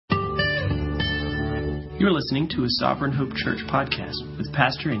You're listening to a Sovereign Hope Church podcast with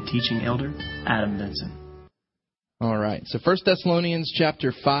pastor and teaching elder Adam Vinson. All right, so 1 Thessalonians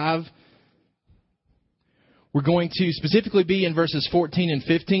chapter 5. We're going to specifically be in verses 14 and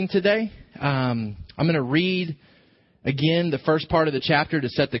 15 today. I'm going to read again the first part of the chapter to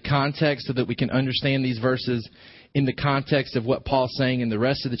set the context so that we can understand these verses in the context of what Paul's saying in the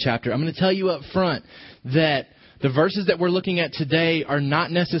rest of the chapter. I'm going to tell you up front that the verses that we're looking at today are not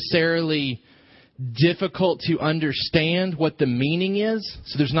necessarily difficult to understand what the meaning is.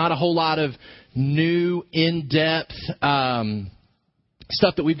 So there's not a whole lot of new, in-depth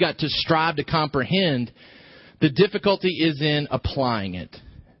stuff that we've got to strive to comprehend. The difficulty is in applying it.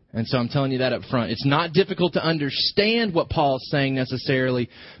 And so I'm telling you that up front. It's not difficult to understand what Paul's saying necessarily.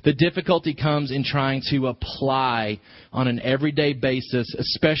 The difficulty comes in trying to apply on an everyday basis,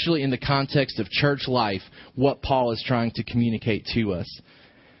 especially in the context of church life, what Paul is trying to communicate to us.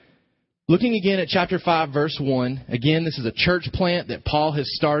 Looking again at chapter 5, verse 1. Again, this is a church plant that Paul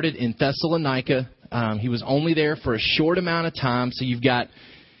has started in Thessalonica. He was only there for a short amount of time, so you've got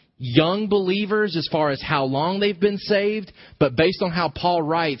young believers as far as how long they've been saved, but based on how Paul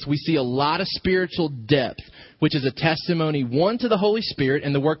writes, we see a lot of spiritual depth, which is a testimony, one, to the Holy Spirit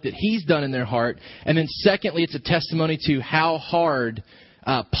and the work that He's done in their heart, and then secondly, it's a testimony to how hard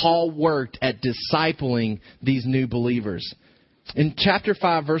Paul worked at discipling these new believers. In chapter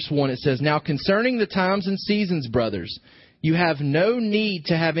 5, verse 1, it says, "Now concerning the times and seasons, brothers, you have no need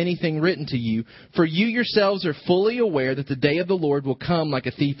to have anything written to you, for you yourselves are fully aware that the day of the Lord will come like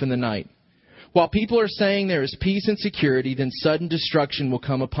a thief in the night. While people are saying there is peace and security, then sudden destruction will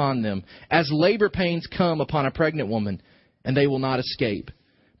come upon them, as labor pains come upon a pregnant woman, and they will not escape.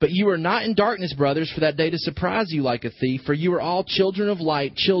 But you are not in darkness, brothers, for that day to surprise you like a thief, for you are all children of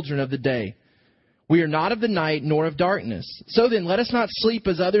light, children of the day. We are not of the night nor of darkness. So then, let us not sleep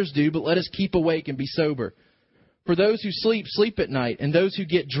as others do, but let us keep awake and be sober. For those who sleep, sleep at night, and those who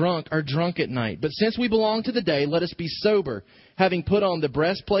get drunk are drunk at night. But since we belong to the day, let us be sober, having put on the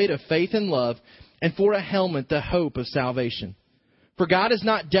breastplate of faith and love, and for a helmet the hope of salvation. For God has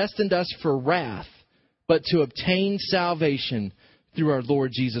not destined us for wrath, but to obtain salvation through our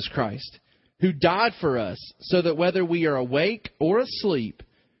Lord Jesus Christ, who died for us, so that whether we are awake or asleep,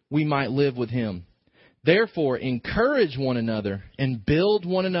 we might live with Him. Therefore, encourage one another and build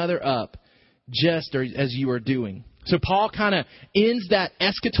one another up, just as you are doing." So Paul kind of ends that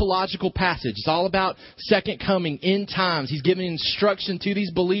eschatological passage. It's all about second coming, end times. He's giving instruction to these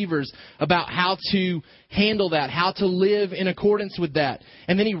believers about how to handle that, how to live in accordance with that.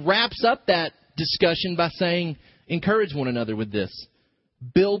 And then he wraps up that discussion by saying, encourage one another with this.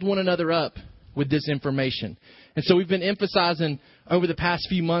 Build one another up with this information. And so we've been emphasizing over the past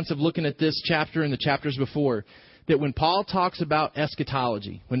few months of looking at this chapter and the chapters before, that when Paul talks about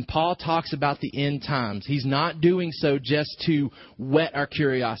eschatology, when Paul talks about the end times, he's not doing so just to whet our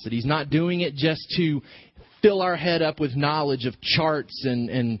curiosity. He's not doing it just to fill our head up with knowledge of charts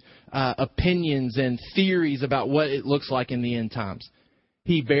and opinions and theories about what it looks like in the end times.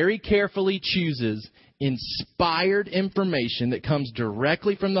 He very carefully chooses inspired information that comes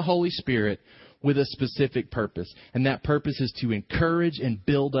directly from the Holy Spirit with a specific purpose. And that purpose is to encourage and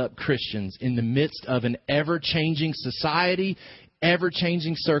build up Christians in the midst of an ever-changing society,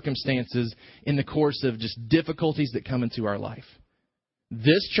 ever-changing circumstances in the course of just difficulties that come into our life.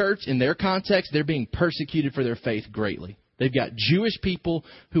 This church, in their context, they're being persecuted for their faith greatly. They've got Jewish people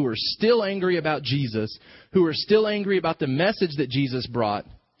who are still angry about Jesus, who are still angry about the message that Jesus brought,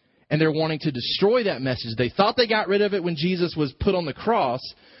 and they're wanting to destroy that message. They thought they got rid of it when Jesus was put on the cross,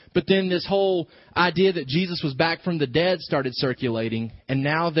 but then this whole idea that Jesus was back from the dead started circulating, and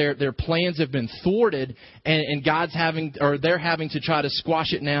now their plans have been thwarted, and they're having to try to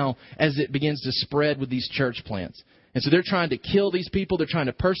squash it now as it begins to spread with these church plants. And so they're trying to kill these people. They're trying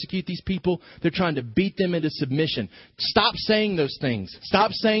to persecute these people. They're trying to beat them into submission. Stop saying those things.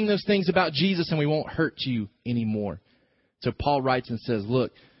 Stop saying those things about Jesus, and we won't hurt you anymore. So Paul writes and says,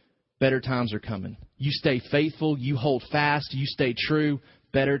 look, better times are coming. You stay faithful. You hold fast. You stay true.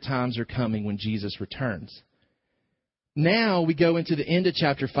 Better times are coming when Jesus returns. Now we go into the end of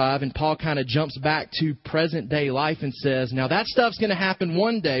chapter 5, and Paul kind of jumps back to present day life and says, now that stuff's going to happen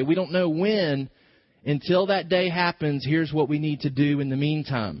one day. We don't know when. Until that day happens, here's what we need to do in the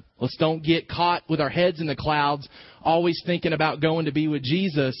meantime. Let's don't get caught with our heads in the clouds, always thinking about going to be with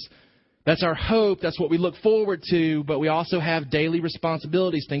Jesus. That's our hope. That's what we look forward to. But we also have daily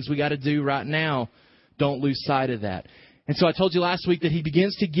responsibilities, things we got to do right now. Don't lose sight of that. And so I told you last week that he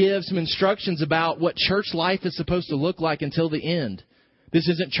begins to give some instructions about what church life is supposed to look like until the end. This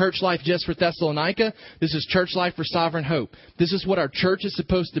isn't church life just for Thessalonica. This is church life for Sovereign Hope. This is what our church is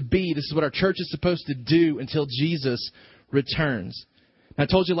supposed to be. This is what our church is supposed to do until Jesus returns. I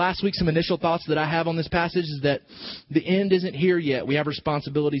told you last week some initial thoughts that I have on this passage is that the end isn't here yet. We have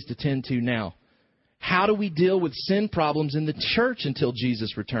responsibilities to tend to now. How do we deal with sin problems in the church until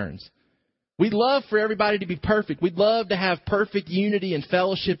Jesus returns? We'd love for everybody to be perfect. We'd love to have perfect unity and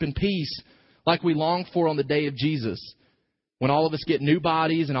fellowship and peace like we long for on the day of Jesus. When all of us get new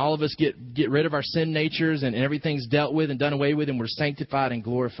bodies and all of us get rid of our sin natures and everything's dealt with and done away with and we're sanctified and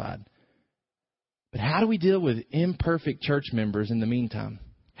glorified. But how do we deal with imperfect church members in the meantime?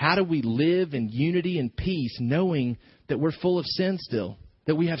 How do we live in unity and peace knowing that we're full of sin still?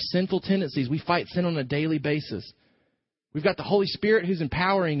 That we have sinful tendencies. We fight sin on a daily basis. We've got the Holy Spirit who's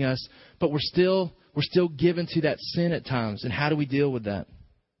empowering us, but we're still given to that sin at times. And how do we deal with that?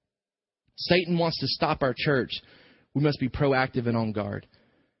 Satan wants to stop our church. We must be proactive and on guard.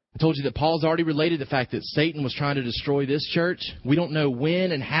 I told you that Paul's already related the fact that Satan was trying to destroy this church. We don't know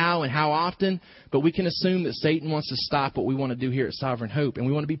when and how often, but we can assume that Satan wants to stop what we want to do here at Sovereign Hope, and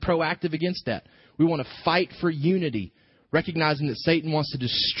we want to be proactive against that. We want to fight for unity, recognizing that Satan wants to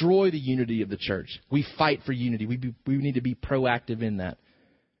destroy the unity of the church. We fight for unity. We need to be proactive in that.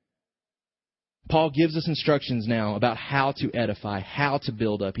 Paul gives us instructions now about how to edify, how to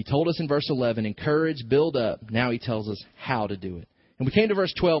build up. He told us in verse 11, encourage, build up. Now he tells us how to do it. And we came to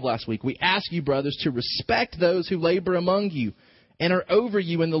verse 12 last week. We ask you, brothers, to respect those who labor among you and are over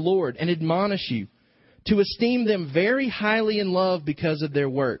you in the Lord and admonish you, to esteem them very highly in love because of their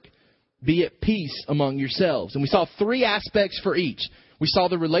work. Be at peace among yourselves. And we saw three aspects for each. We saw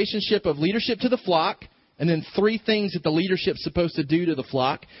the relationship of leadership to the flock, and then three things that the leadership's supposed to do to the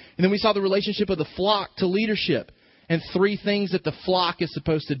flock. And then we saw the relationship of the flock to leadership, and three things that the flock is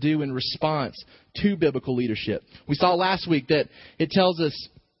supposed to do in response to biblical leadership. We saw last week that it tells us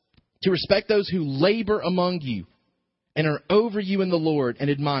to respect those who labor among you and are over you in the Lord and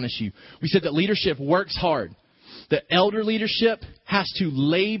admonish you. We said that leadership works hard. The elder leadership has to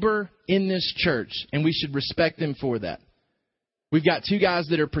labor in this church, and we should respect them for that. We've got two guys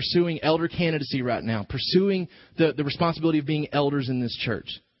that are pursuing elder candidacy right now, pursuing the responsibility of being elders in this church.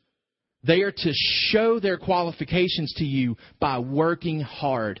 They are to show their qualifications to you by working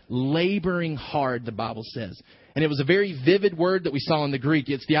hard, laboring hard, the Bible says. And it was a very vivid word that we saw in the Greek.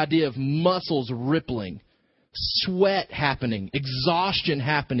 It's the idea of muscles rippling, sweat happening, exhaustion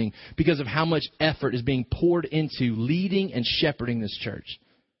happening because of how much effort is being poured into leading and shepherding this church.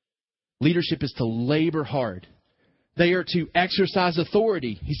 Leadership is to labor hard. They are to exercise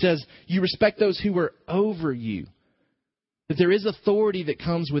authority. He says, you respect those who are over you. That there is authority that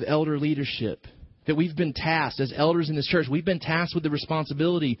comes with elder leadership. That we've been tasked, as elders in this church, we've been tasked with the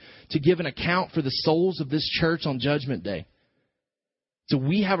responsibility to give an account for the souls of this church on Judgment Day. So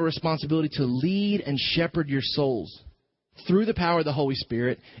we have a responsibility to lead and shepherd your souls through the power of the Holy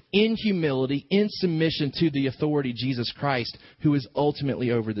Spirit, in humility, in submission to the authority, Jesus Christ, who is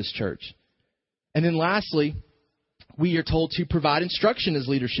ultimately over this church. And then lastly, we are told to provide instruction as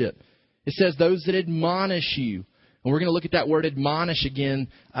leadership. It says those that admonish you. And we're going to look at that word admonish again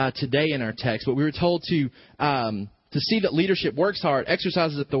today in our text. But we were told to see that leadership works hard,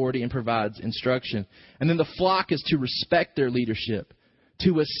 exercises authority, and provides instruction. And then the flock is to respect their leadership,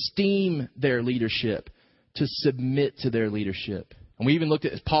 to esteem their leadership, to submit to their leadership. And we even looked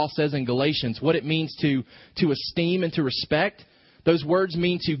at, as Paul says in Galatians, what it means to esteem and to respect. Those words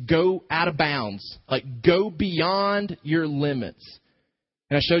mean to go out of bounds, like go beyond your limits.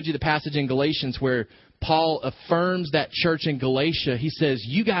 And I showed you the passage in Galatians where Paul affirms that church in Galatia. He says,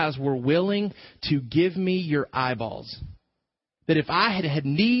 you guys were willing to give me your eyeballs. That if I had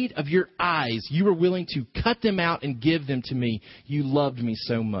need of your eyes, you were willing to cut them out and give them to me. You loved me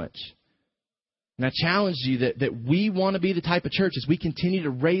so much. And I challenged you that we want to be the type of church, as we continue to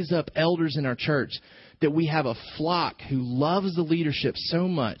raise up elders in our church, that we have a flock who loves the leadership so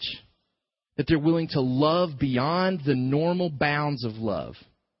much that they're willing to love beyond the normal bounds of love.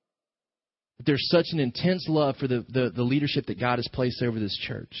 That there's such an intense love for the leadership that God has placed over this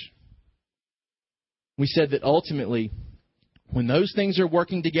church. We said that ultimately, when those things are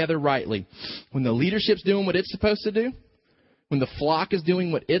working together rightly, when the leadership's doing what it's supposed to do, when the flock is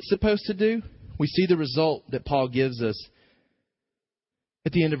doing what it's supposed to do, we see the result that Paul gives us.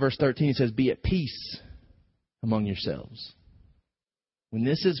 At the end of verse 13, he says, be at peace among yourselves. When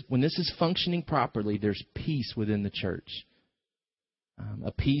this is functioning properly, there's peace within the church.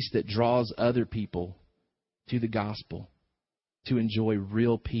 A peace that draws other people to the gospel, to enjoy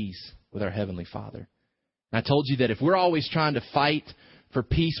real peace with our Heavenly Father. And I told you that if we're always trying to fight for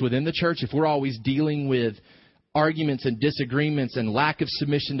peace within the church, if we're always dealing with arguments and disagreements and lack of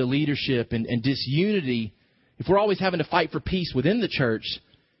submission to leadership and disunity, if we're always having to fight for peace within the church,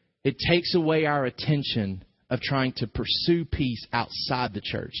 it takes away our attention of trying to pursue peace outside the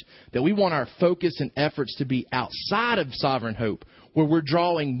church. That we want our focus and efforts to be outside of Sovereign Hope, where we're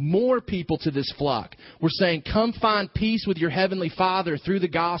drawing more people to this flock. We're saying, come find peace with your Heavenly Father through the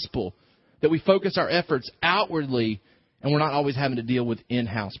gospel. That we focus our efforts outwardly, and we're not always having to deal with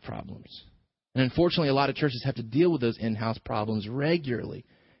in-house problems. And unfortunately, a lot of churches have to deal with those in-house problems regularly.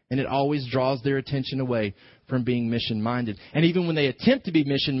 And it always draws their attention away from being mission-minded. And even when they attempt to be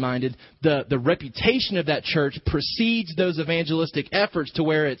mission-minded, the reputation of that church precedes those evangelistic efforts to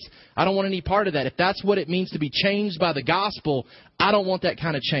where it's, I don't want any part of that. If that's what it means to be changed by the gospel, I don't want that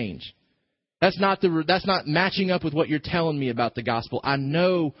kind of change. That's not matching up with what you're telling me about the gospel. I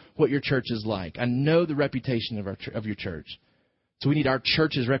know what your church is like. I know the reputation of your church. So we need our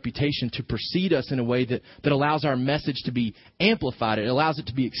church's reputation to precede us in a way that allows our message to be amplified. It allows it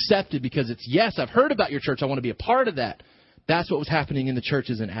to be accepted because it's, yes, I've heard about your church. I want to be a part of that. That's what was happening in the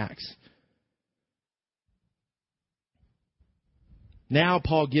churches in Acts. Now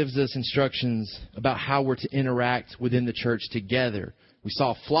Paul gives us instructions about how we're to interact within the church together. We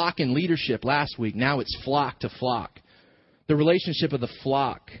saw flock and leadership last week. Now it's flock to flock. The relationship of the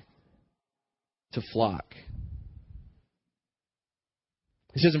flock to flock.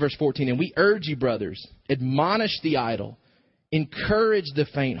 It says in verse 14, and we urge you, brothers, admonish the idle, encourage the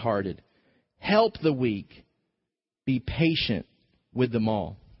faint-hearted, help the weak, be patient with them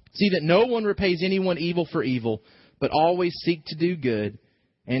all. See that no one repays anyone evil for evil, but always seek to do good,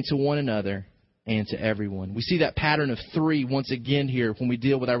 and to one another and to everyone. We see that pattern of three once again here when we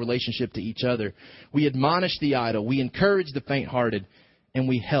deal with our relationship to each other. We admonish the idle, we encourage the faint-hearted, and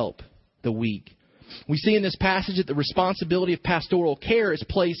we help the weak. We see in this passage that the responsibility of pastoral care is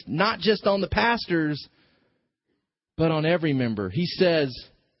placed not just on the pastors, but on every member. He says,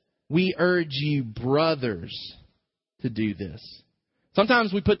 we urge you, brothers, to do this.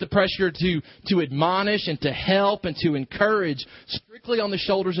 Sometimes we put the pressure to admonish and to help and to encourage strictly on the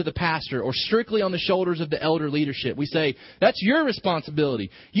shoulders of the pastor or strictly on the shoulders of the elder leadership. We say, that's your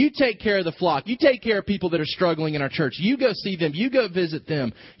responsibility. You take care of the flock. You take care of people that are struggling in our church. You go see them. You go visit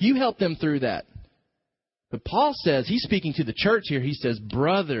them. You help them through that. But Paul says, he's speaking to the church here, he says,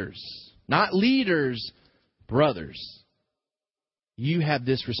 brothers, not leaders, brothers. You have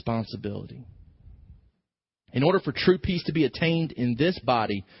this responsibility. In order for true peace to be attained in this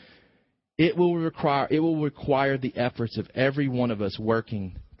body, it will require the efforts of every one of us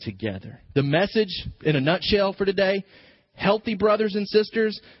working together. The message, in a nutshell for today, healthy brothers and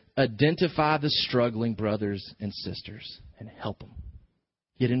sisters, identify the struggling brothers and sisters and help them.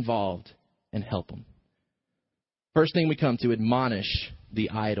 Get involved and help them. First thing we come to, admonish the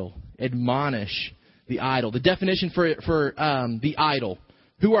idle. Admonish the idle. The definition for the idle.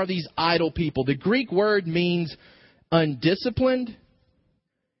 Who are these idle people? The Greek word means undisciplined,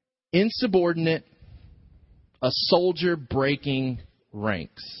 insubordinate, a soldier breaking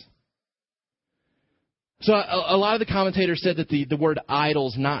ranks. So a lot of the commentators said that the word idle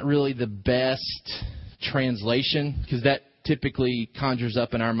is not really the best translation because that typically conjures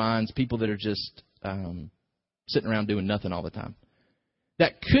up in our minds people that are just sitting around doing nothing all the time.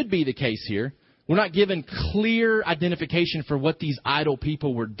 That could be the case here. We're not given clear identification for what these idle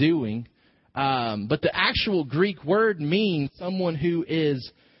people were doing. But the actual Greek word means someone who is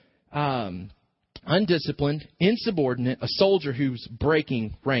undisciplined, insubordinate, a soldier who's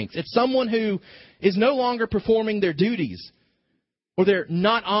breaking ranks. It's someone who is no longer performing their duties or they're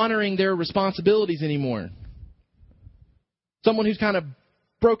not honoring their responsibilities anymore. Someone who's kind of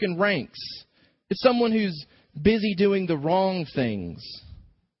broken ranks. It's someone who's busy doing the wrong things.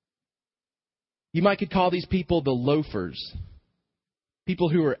 You could call these people the loafers. People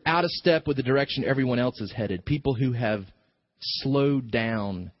who are out of step with the direction everyone else is headed. People who have slowed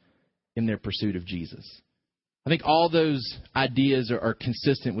down in their pursuit of Jesus. I think all those ideas are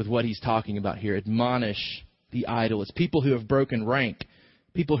consistent with what he's talking about here. Admonish the idle. It's people who have broken rank.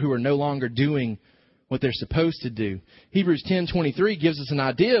 People who are no longer doing what they're supposed to do. Hebrews 10:23 gives us an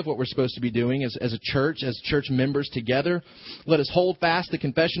idea of what we're supposed to be doing as a church, as church members together. Let us hold fast the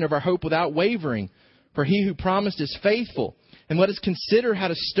confession of our hope without wavering, for he who promised is faithful. And let us consider how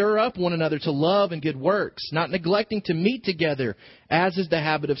to stir up one another to love and good works, not neglecting to meet together, as is the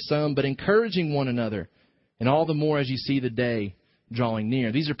habit of some, but encouraging one another, and all the more as you see the day drawing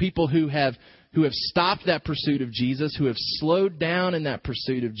near. These are people who have stopped that pursuit of Jesus, who have slowed down in that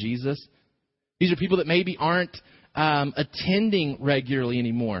pursuit of Jesus. These are people that maybe aren't attending regularly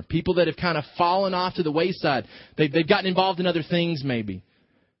anymore. People that have kind of fallen off to the wayside. They've gotten involved in other things maybe.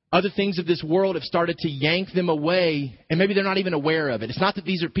 Other things of this world have started to yank them away, and maybe they're not even aware of it. It's not that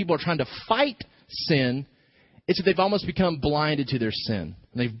people are trying to fight sin. It's that they've almost become blinded to their sin.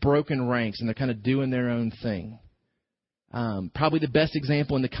 And they've broken ranks, and they're kind of doing their own thing. Probably the best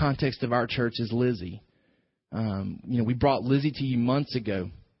example in the context of our church is Lizzie. We brought Lizzie to you months ago.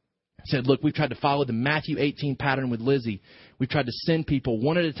 Said, look, we've tried to follow the Matthew 18 pattern with Lizzie. We've tried to send people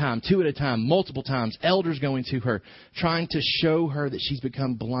one at a time, two at a time, multiple times, elders going to her, trying to show her that she's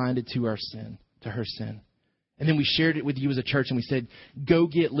become blinded to her sin. And then we shared it with you as a church, and we said, go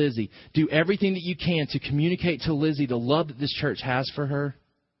get Lizzie. Do everything that you can to communicate to Lizzie the love that this church has for her,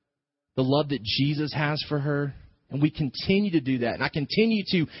 the love that Jesus has for her. And we continue to do that. And I continue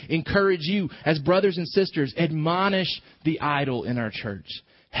to encourage you as brothers and sisters, admonish the idol in our church.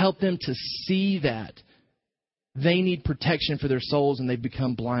 Help them to see that they need protection for their souls and they've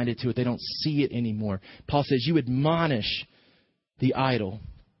become blinded to it. They don't see it anymore. Paul says you admonish the idol.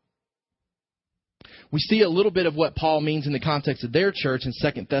 We see a little bit of what Paul means in the context of their church in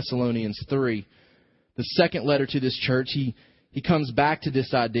 2 Thessalonians 3. The second letter to this church, he comes back to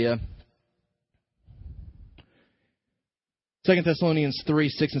this idea. 2 Thessalonians 3,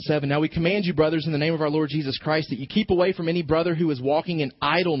 6 and 7. Now we command you, brothers, in the name of our Lord Jesus Christ, that you keep away from any brother who is walking in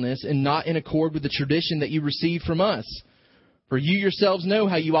idleness and not in accord with the tradition that you received from us. For you yourselves know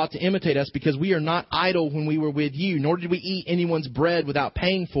how you ought to imitate us, because we are not idle when we were with you, nor did we eat anyone's bread without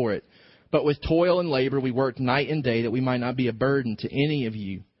paying for it. But with toil and labor we worked night and day, that we might not be a burden to any of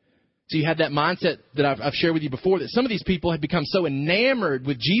you. So you have that mindset that I've shared with you before, that some of these people had become so enamored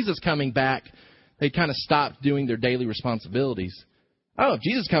with Jesus coming back, they kind of stopped doing their daily responsibilities. Oh, if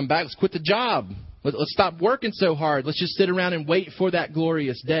Jesus comes back, let's quit the job. Let's stop working so hard. Let's just sit around and wait for that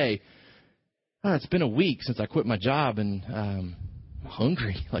glorious day. Oh, it's been a week since I quit my job, and I'm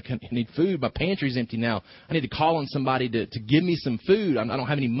hungry. Like, I need food. My pantry's empty now. I need to call on somebody to give me some food. I don't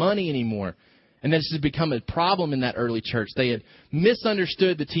have any money anymore. And this has become a problem in that early church. They had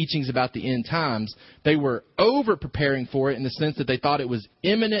misunderstood the teachings about the end times. They were over-preparing for it in the sense that they thought it was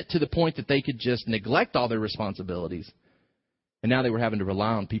imminent to the point that they could just neglect all their responsibilities. And now they were having to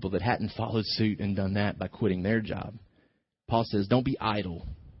rely on people that hadn't followed suit and done that by quitting their job. Paul says, don't be idle.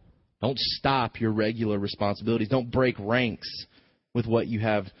 Don't stop your regular responsibilities. Don't break ranks with what you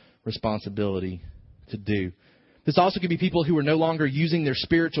have responsibility to do. This also could be people who are no longer using their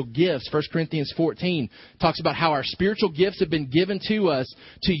spiritual gifts. 1 Corinthians 14 talks about how our spiritual gifts have been given to us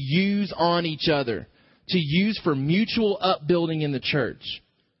to use on each other, to use for mutual upbuilding in the church.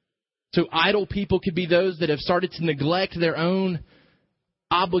 So idle people could be those that have started to neglect their own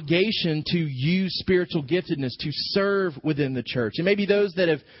obligation to use spiritual giftedness, to serve within the church. It may be those that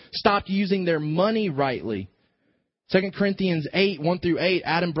have stopped using their money rightly. 2 Corinthians 8, 1 through 8,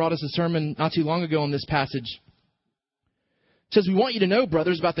 Adam brought us a sermon not too long ago on this passage. It says, we want you to know,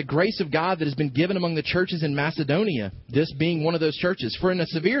 brothers, about the grace of God that has been given among the churches in Macedonia, this being one of those churches. For in a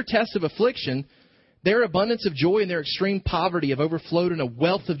severe test of affliction, their abundance of joy and their extreme poverty have overflowed in a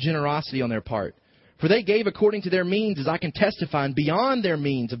wealth of generosity on their part. For they gave according to their means, as I can testify, and beyond their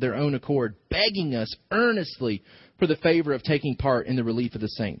means of their own accord, begging us earnestly for the favor of taking part in the relief of the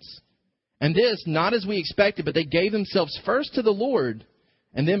saints. And this, not as we expected, but they gave themselves first to the Lord,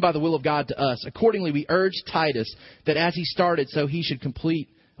 and then by the will of God to us. Accordingly, we urge Titus that as he started, so he should complete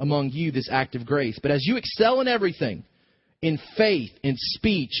among you this act of grace. But as you excel in everything, in faith, in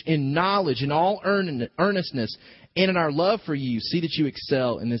speech, in knowledge, in all earnestness, and in our love for you, see that you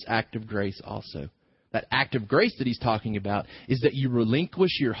excel in this act of grace also. That act of grace that he's talking about is that you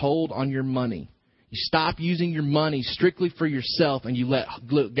relinquish your hold on your money. You stop using your money strictly for yourself, and you let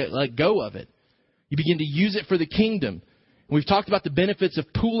go of it. You begin to use it for the kingdom. We've talked about the benefits of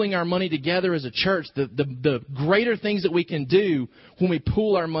pooling our money together as a church, the greater things that we can do when we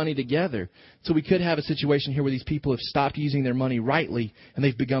pool our money together. So we could have a situation here where these people have stopped using their money rightly, and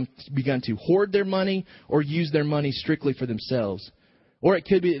they've begun to hoard their money or use their money strictly for themselves. Or it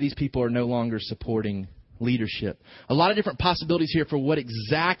could be that these people are no longer supporting leadership. A lot of different possibilities here for what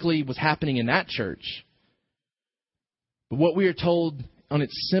exactly was happening in that church. But what we are told on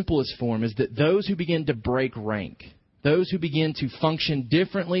its simplest form is that those who begin to break rank, those who begin to function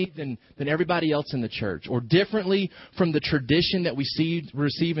differently than everybody else in the church, or differently from the tradition that we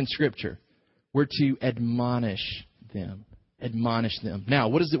receive in Scripture, we're to admonish them. Admonish them. Now,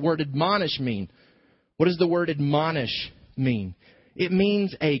 what does the word admonish mean? What does the word admonish mean? It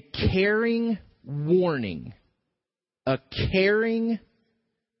means a caring warning. A caring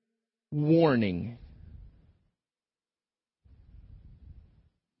warning.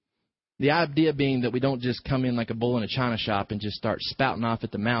 The idea being that we don't just come in like a bull in a china shop and just start spouting off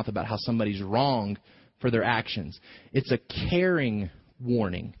at the mouth about how somebody's wrong for their actions. It's a caring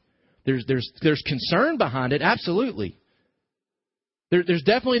warning. There's concern behind it, absolutely. There's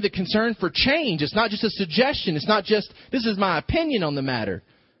definitely the concern for change. It's not just a suggestion. It's not just, this is my opinion on the matter.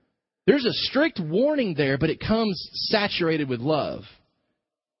 There's a strict warning there, but it comes saturated with love.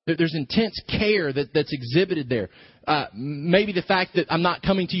 There's intense care that's exhibited there. Maybe the fact that I'm not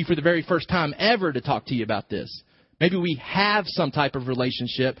coming to you for the very first time ever to talk to you about this. Maybe we have some type of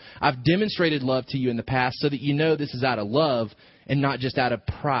relationship. I've demonstrated love to you in the past so that you know this is out of love and not just out of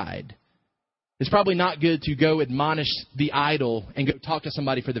pride. It's probably not good to go admonish the idle and go talk to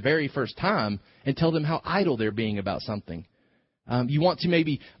somebody for the very first time and tell them how idle they're being about something. You want to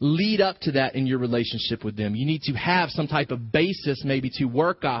maybe lead up to that in your relationship with them. You need to have some type of basis maybe to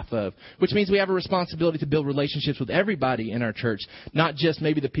work off of, which means we have a responsibility to build relationships with everybody in our church, not just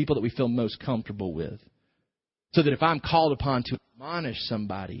maybe the people that we feel most comfortable with. So that if I'm called upon to admonish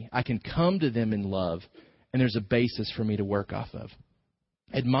somebody, I can come to them in love, and there's a basis for me to work off of.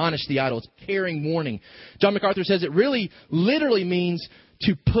 Admonish the idle. It's caring warning. John MacArthur says it really literally means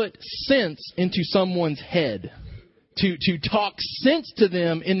to put sense into someone's head. To talk sense to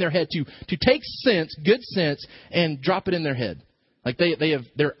them in their head. To take sense, good sense, and drop it in their head. Like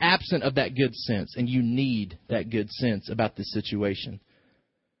they're absent of that good sense, and you need that good sense about this situation.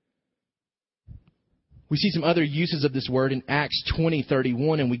 We see some other uses of this word in Acts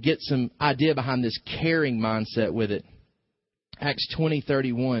 20:31, and we get some idea behind this caring mindset with it. Acts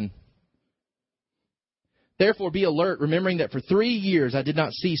 20:31. Therefore be alert, remembering that for 3 years I did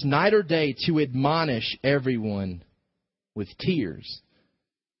not cease night or day to admonish everyone with tears.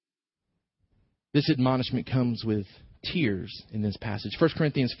 This admonishment comes with tears in this passage. 1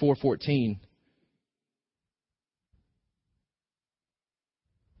 Corinthians 4:14.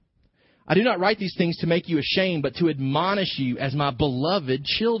 I do not write these things to make you ashamed, but to admonish you as my beloved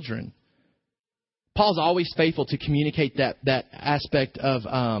children. Paul's always faithful to communicate that aspect of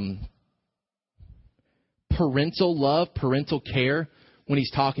parental love, parental care, when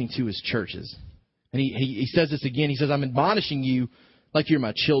he's talking to his churches. And he says this again. He says, I'm admonishing you like you're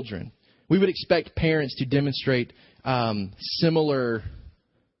my children. We would expect parents to demonstrate similar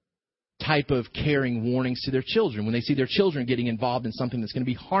type of caring warnings to their children. When they see their children getting involved in something that's going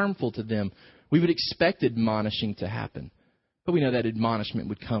to be harmful to them, we would expect admonishing to happen. But we know that admonishment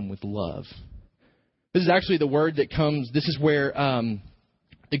would come with love. This is actually the word that comes, this is where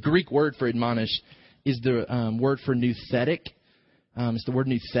the Greek word for admonish is the word for nouthetic. It's the word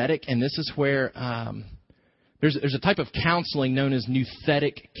nouthetic, and this is where there's a type of counseling known as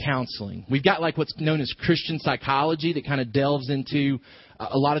nouthetic counseling. We've got like what's known as Christian psychology that kind of delves into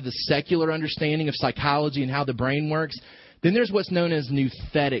a lot of the secular understanding of psychology and how the brain works. Then there's what's known as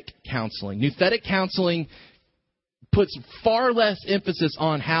nouthetic counseling. Nouthetic counseling puts far less emphasis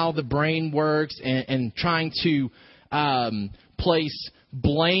on how the brain works and trying to place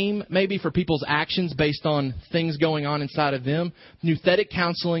blame maybe for people's actions based on things going on inside of them. Nouthetic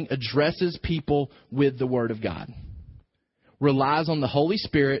counseling addresses people with the Word of God. Relies on the Holy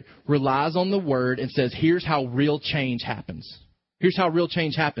Spirit, relies on the Word, and says, here's how real change happens. Here's how real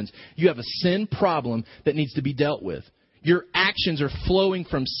change happens. You have a sin problem that needs to be dealt with. Your actions are flowing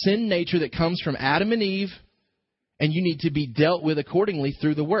from sin nature that comes from Adam and Eve, and you need to be dealt with accordingly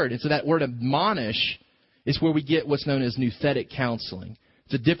through the Word. And so that word admonish is where we get what's known as nouthetic counseling.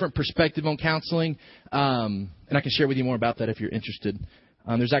 It's a different perspective on counseling, and I can share with you more about that if you're interested.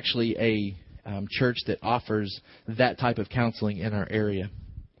 There's actually a church that offers that type of counseling in our area.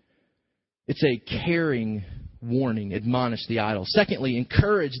 It's a caring warning, admonish the idle. Secondly,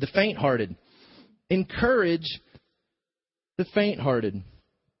 encourage the faint-hearted. Encourage the faint-hearted.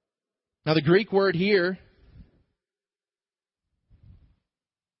 Now, the Greek word here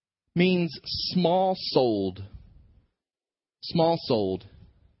means small-souled. Small-souled.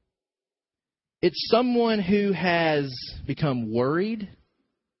 It's someone who has become worried,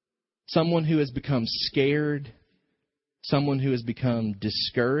 someone who has become scared, someone who has become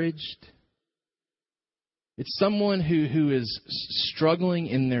discouraged. It's someone who is struggling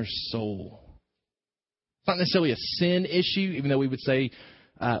in their soul. It's not necessarily a sin issue, even though we would say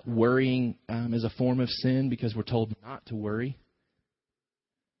worrying is a form of sin because we're told not to worry.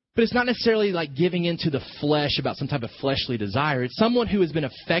 But it's not necessarily like giving into the flesh about some type of fleshly desire. It's someone who has been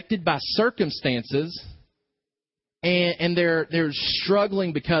affected by circumstances and they're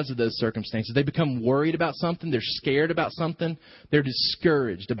struggling because of those circumstances. They become worried about something. They're scared about something. They're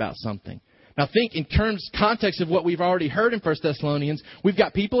discouraged about something. Now think in context of what we've already heard in 1 Thessalonians, we've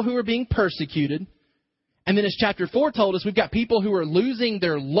got people who are being persecuted. And then as chapter 4 told us, we've got people who are losing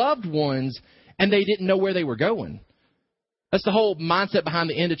their loved ones and they didn't know where they were going. That's the whole mindset behind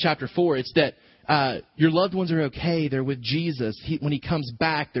the end of chapter 4. It's that your loved ones are okay. They're with Jesus. When He comes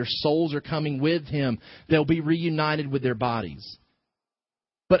back, their souls are coming with Him. They'll be reunited with their bodies.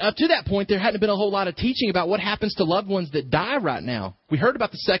 But up to that point, there hadn't been a whole lot of teaching about what happens to loved ones that die right now. We heard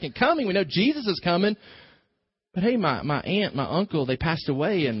about the second coming. We know Jesus is coming. But hey, my aunt, my uncle, they passed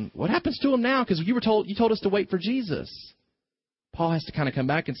away. And what happens to them now? Because you told us to wait for Jesus. Paul has to kind of come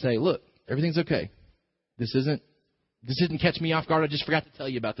back and say, look, everything's okay. This didn't catch me off guard. I just forgot to tell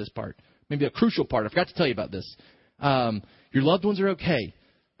you about this part. Maybe a crucial part. I forgot to tell you about this. Your loved ones are okay.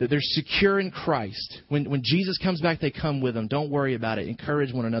 That they're secure in Christ. When Jesus comes back, they come with Him. Don't worry about it.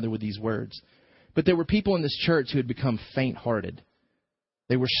 Encourage one another with these words. But there were people in this church who had become faint-hearted.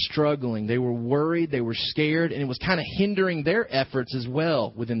 They were struggling. They were worried. They were scared. And it was kind of hindering their efforts as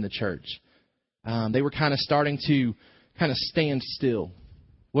well within the church. They were kind of starting to kind of stand still.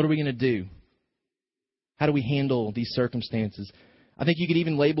 What are we going to do? How do we handle these circumstances? I think you could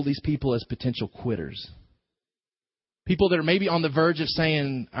even label these people as potential quitters. People that are maybe on the verge of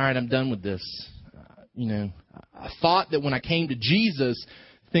saying, all right, I'm done with this. I thought that when I came to Jesus,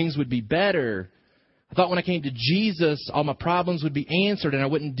 things would be better. I thought when I came to Jesus, all my problems would be answered and I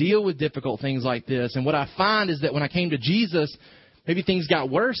wouldn't deal with difficult things like this. And what I find is that when I came to Jesus, maybe things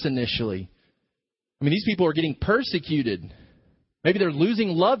got worse initially. I mean, these people are getting persecuted. Maybe they're losing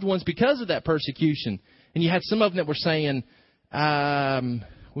loved ones because of that persecution. And you had some of them that were saying,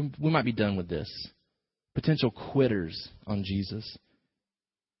 we might be done with this. Potential quitters on Jesus.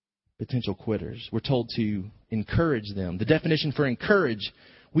 Potential quitters. We're told to encourage them. The definition for encourage,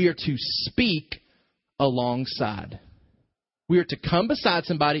 we are to speak alongside. We are to come beside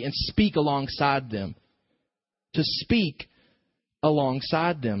somebody and speak alongside them. To speak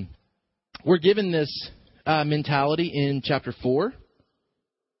alongside them. We're given this mentality in chapter 4.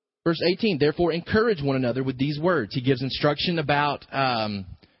 Verse 18, therefore encourage one another with these words. He gives instruction about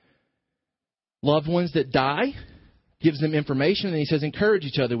loved ones that die, gives them information, and he says encourage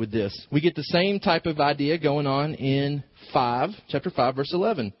each other with this. We get the same type of idea going on in chapter 5, verse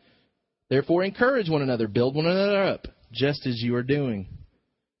 11. Therefore encourage one another, build one another up, just as you are doing.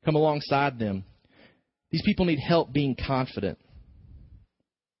 Come alongside them. These people need help being confident.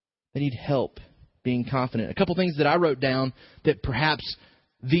 They need help being confident. A couple things that I wrote down that perhaps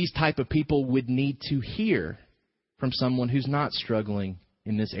these type of people would need to hear from someone who's not struggling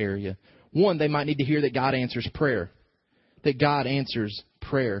in this area. One, they might need to hear that God answers prayer. That God answers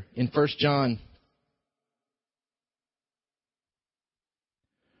prayer. In 1 John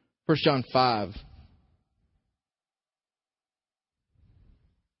 5,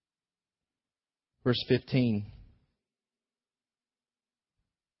 verse 15.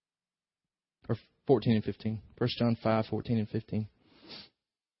 Or 14 and 15. 1 John 5, 14 and 15.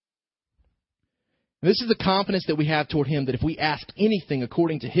 This is the confidence that we have toward Him, that if we ask anything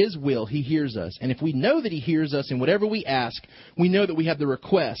according to His will, He hears us. And if we know that He hears us in whatever we ask, we know that we have the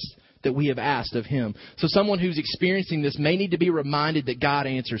request that we have asked of Him. So someone who's experiencing this may need to be reminded that God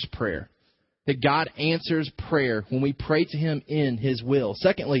answers prayer. That God answers prayer when we pray to Him in His will.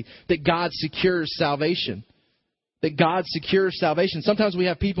 Secondly, that God secures salvation. That God secures salvation. Sometimes we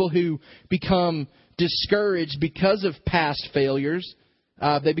have people who become discouraged because of past failures.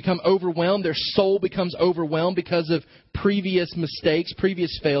 They become overwhelmed. Their soul becomes overwhelmed because of previous mistakes,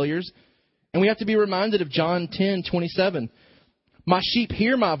 previous failures. And we have to be reminded of John 10:27. My sheep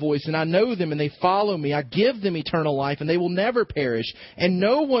hear my voice, and I know them, and they follow me. I give them eternal life, and they will never perish, and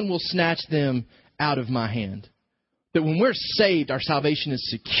no one will snatch them out of my hand. That when we're saved, our salvation is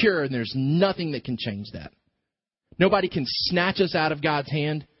secure, and there's nothing that can change that. Nobody can snatch us out of God's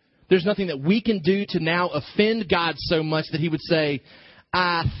hand. There's nothing that we can do to now offend God so much that He would say,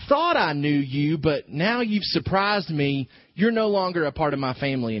 I thought I knew you, but now you've surprised me. You're no longer a part of my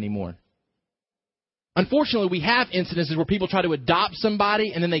family anymore. Unfortunately, we have incidences where people try to adopt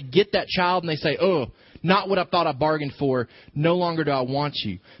somebody and then they get that child and they say, oh, not what I thought I bargained for. No longer do I want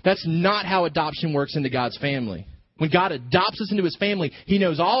you. That's not how adoption works into God's family. When God adopts us into His family, He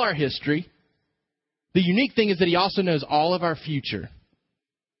knows all our history. The unique thing is that He also knows all of our future.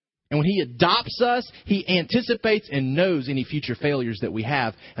 And when He adopts us, He anticipates and knows any future failures that we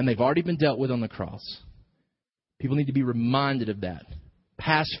have, and they've already been dealt with on the cross. People need to be reminded of that.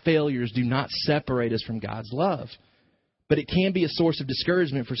 Past failures do not separate us from God's love, but it can be a source of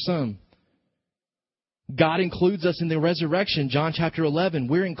discouragement for some. God includes us in the resurrection. John chapter 11,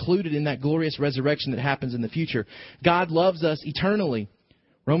 we're included in that glorious resurrection that happens in the future. God loves us eternally.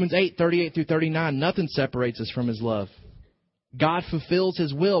 Romans 8:38 through 39, nothing separates us from His love. God fulfills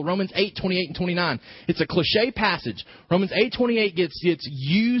His will. Romans 8:28 and 29. It's a cliche passage. Romans 8:28 gets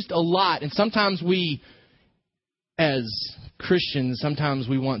used a lot, and sometimes we as Christians, sometimes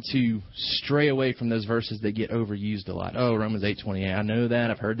we want to stray away from those verses that get overused a lot. Oh, Romans 8:28. I know that.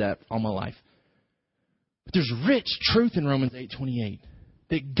 I've heard that all my life. But there's rich truth in Romans 8:28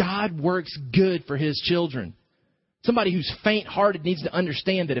 that God works good for His children. Somebody who's faint-hearted needs to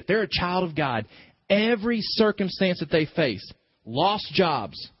understand that if they're a child of God, every circumstance that they face, lost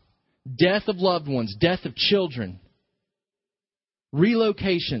jobs, death of loved ones, death of children,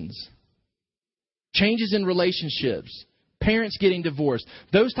 relocations, changes in relationships, parents getting divorced,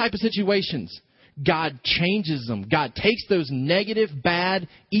 those type of situations, God changes them. God takes those negative, bad,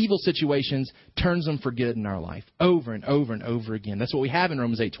 evil situations, turns them for good in our life over and over and over again. That's what we have in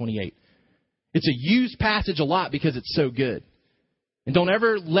Romans 8:28. It's a used passage a lot because it's so good. And don't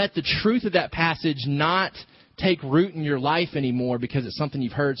ever let the truth of that passage not take root in your life anymore because it's something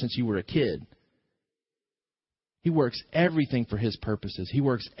you've heard since you were a kid. He works everything for His purposes. He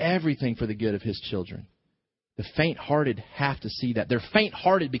works everything for the good of His children. The faint-hearted have to see that. They're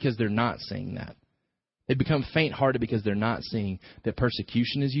faint-hearted because they're not seeing that. They become faint-hearted because they're not seeing that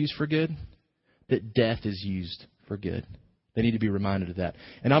persecution is used for good, that death is used for good. They need to be reminded of that.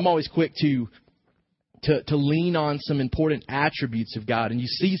 And I'm always quick to lean on some important attributes of God. And you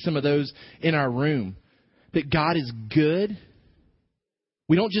see some of those in our room. That God is good.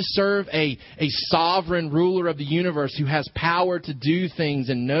 We don't just serve a sovereign ruler of the universe who has power to do things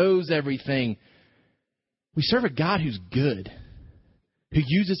and knows everything. We serve a God who's good, who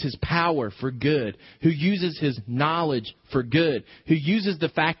uses His power for good, who uses His knowledge for good, who uses the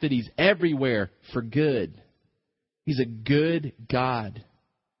fact that He's everywhere for good. He's a good God.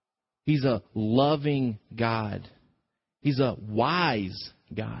 He's a loving God. He's a wise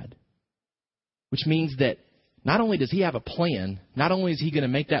God. Which means that not only does He have a plan, not only is He going to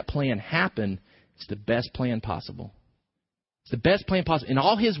make that plan happen, it's the best plan possible. It's the best plan possible. In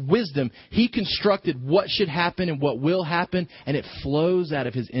all His wisdom, He constructed what should happen and what will happen, and it flows out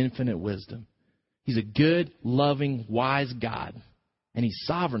of His infinite wisdom. He's a good, loving, wise God. And He's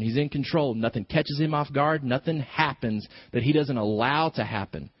sovereign. He's in control. Nothing catches Him off guard. Nothing happens that He doesn't allow to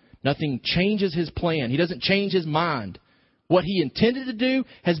happen. Nothing changes His plan. He doesn't change His mind. What He intended to do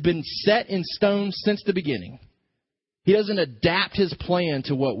has been set in stone since the beginning. He doesn't adapt His plan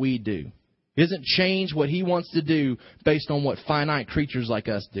to what we do. He doesn't change what He wants to do based on what finite creatures like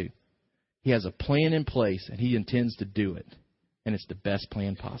us do. He has a plan in place, and He intends to do it. And it's the best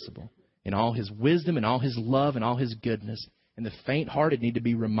plan possible. In all His wisdom, and all His love, and all His goodness. And the faint-hearted need to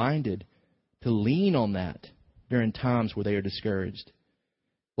be reminded to lean on that during times where they are discouraged.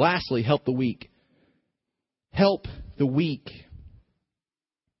 Lastly, help the weak. Help the weak.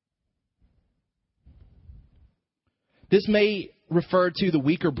 This may refer to the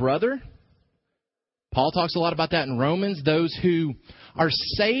weaker brother. Paul talks a lot about that in Romans. Those who are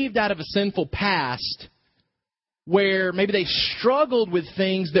saved out of a sinful past where maybe they struggled with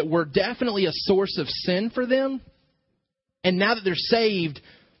things that were definitely a source of sin for them. And now that they're saved,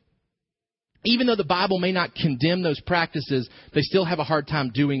 even though the Bible may not condemn those practices, they still have a hard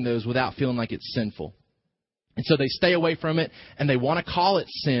time doing those without feeling like it's sinful. And so they stay away from it, and they want to call it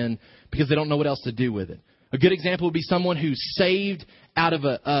sin because they don't know what else to do with it. A good example would be someone who's saved out of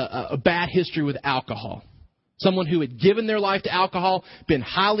a bad history with alcohol. Someone who had given their life to alcohol, been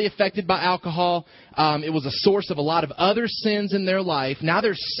highly affected by alcohol. It was a source of a lot of other sins in their life. Now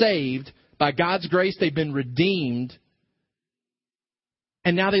they're saved. By God's grace, they've been redeemed.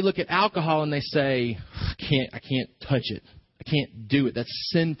 And now they look at alcohol and they say, I can't touch it. I can't do it. That's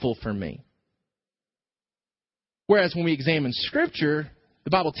sinful for me. Whereas when we examine Scripture, the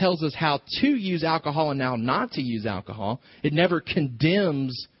Bible tells us how to use alcohol and now not to use alcohol. It never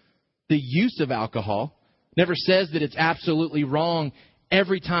condemns the use of alcohol. It never says that it's absolutely wrong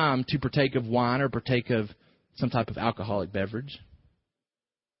every time to partake of wine or partake of some type of alcoholic beverage.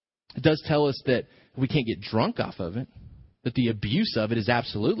 It does tell us that we can't get drunk off of it, that the abuse of it is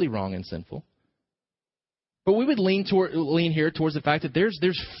absolutely wrong and sinful. But we would lean here towards the fact that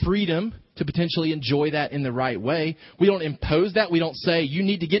there's freedom to potentially enjoy that in the right way. We don't impose that. We don't say you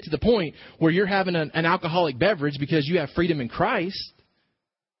need to get to the point where you're having an alcoholic beverage because you have freedom in Christ.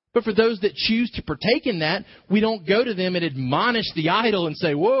 But for those that choose to partake in that, we don't go to them and admonish the idol and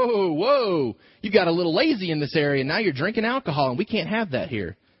say, whoa, you got a little lazy in this area. Now you're drinking alcohol, and we can't have that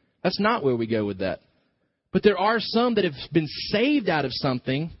here. That's not where we go with that. But there are some that have been saved out of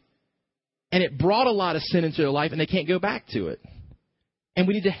something, and it brought a lot of sin into their life, and they can't go back to it. And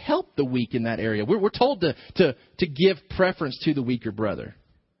we need to help the weak in that area. We're told to give preference to the weaker brother.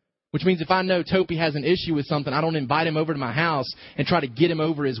 Which means if I know Topi has an issue with something, I don't invite him over to my house and try to get him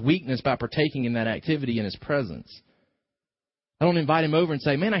over his weakness by partaking in that activity in his presence. I don't invite him over and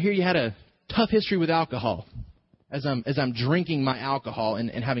say, man, I hear you had a tough history with alcohol. as I'm drinking my alcohol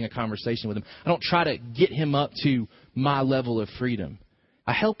and having a conversation with him. I don't try to get him up to my level of freedom.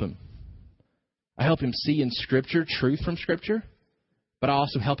 I help him. I help him see in Scripture truth from Scripture, but I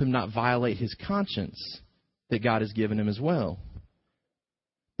also help him not violate his conscience that God has given him as well.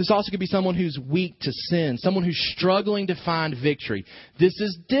 This also could be someone who's weak to sin, someone who's struggling to find victory. This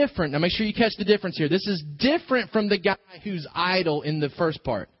is different. Now make sure you catch the difference here. This is different from the guy who's idle in the first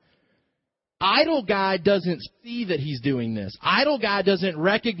part. Idle guy doesn't see that he's doing this. Idle guy doesn't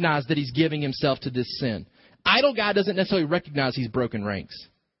recognize that he's giving himself to this sin. Idle guy doesn't necessarily recognize he's broken ranks.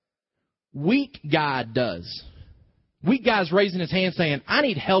 Weak guy does. Weak guy's raising his hand saying, I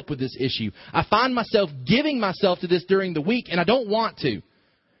need help with this issue. I find myself giving myself to this during the week, and I don't want to.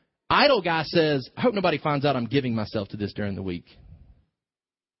 Idle guy says, I hope nobody finds out I'm giving myself to this during the week.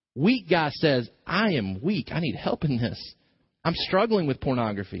 Weak guy says, I am weak. I need help in this. I'm struggling with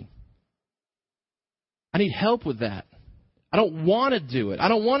pornography. I need help with that. I don't want to do it. I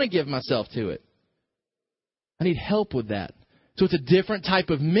don't want to give myself to it. I need help with that. So it's a different type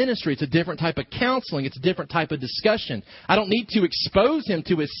of ministry. It's a different type of counseling. It's a different type of discussion. I don't need to expose him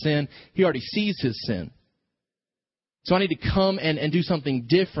to his sin. He already sees his sin. So I need to come and do something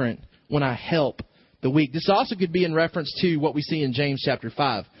different when I help the weak. This also could be in reference to what we see in James chapter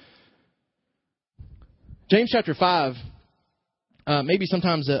 5. James chapter 5 maybe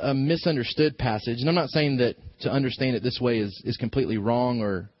sometimes a misunderstood passage. And I'm not saying that to understand it this way is completely wrong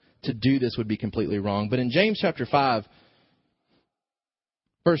or to do this would be completely wrong. But in James chapter 5,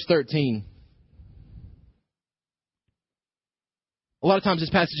 verse 13, a lot of times this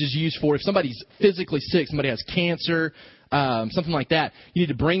passage is used for if somebody's physically sick, somebody has cancer, something like that, you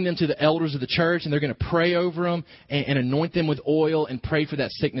need to bring them to the elders of the church, and they're going to pray over them and anoint them with oil and pray for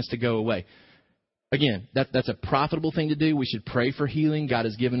that sickness to go away. Again, that's a profitable thing to do. We should pray for healing. God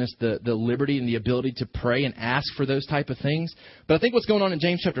has given us the liberty and the ability to pray and ask for those type of things. But I think what's going on in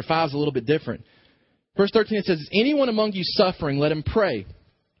James chapter 5 is a little bit different. Verse 13, it says, Is anyone among you suffering? Let him pray.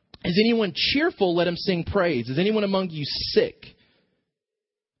 Is anyone cheerful? Let him sing praise. Is anyone among you sick?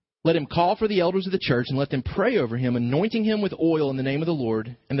 Let him call for the elders of the church and let them pray over him, anointing him with oil in the name of the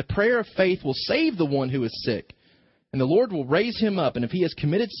Lord. And the prayer of faith will save the one who is sick. And the Lord will raise him up. And if he has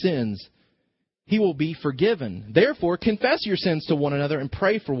committed sins, he will be forgiven. Therefore, confess your sins to one another and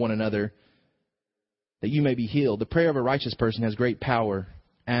pray for one another that you may be healed. The prayer of a righteous person has great power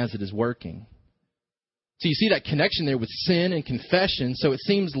as it is working. So you see that connection there with sin and confession. So it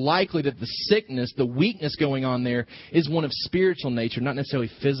seems likely that the sickness, the weakness going on there is one of spiritual nature, not necessarily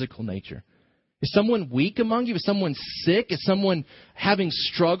physical nature. Is someone weak among you? Is someone sick? Is someone having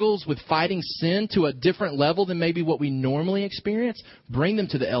struggles with fighting sin to a different level than maybe what we normally experience? Bring them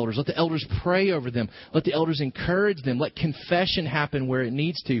to the elders. Let the elders pray over them. Let the elders encourage them. Let confession happen where it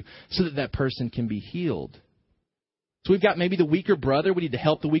needs to so that that person can be healed. So we've got maybe the weaker brother. We need to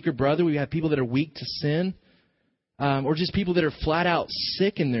help the weaker brother. We have people that are weak to sin. Or just people that are flat out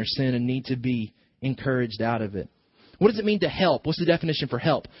sick in their sin and need to be encouraged out of it. What does it mean to help? What's the definition for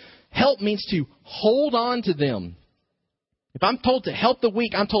help? Help means to hold on to them. If I'm told to help the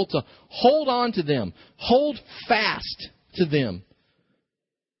weak, I'm told to hold on to them. Hold fast to them.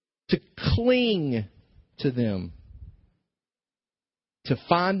 To cling to them. To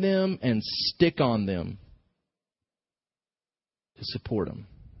find them and stick on them. To support them.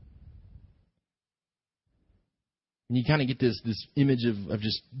 And you kind of get this image of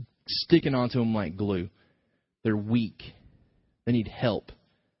just sticking onto them like glue. They're weak. They need help.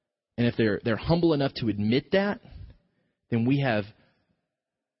 And if they're humble enough to admit that, then we have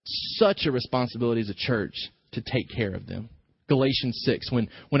such a responsibility as a church to take care of them. Galatians 6,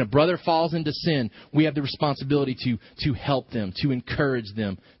 when a brother falls into sin, we have the responsibility to help them, to encourage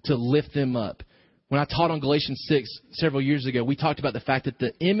them, to lift them up. When I taught on Galatians 6 several years ago, we talked about the fact that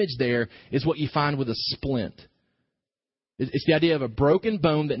the image there is what you find with a splint. It's the idea of a broken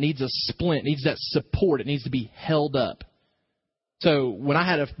bone that needs a splint, needs that support. It needs to be held up. So when I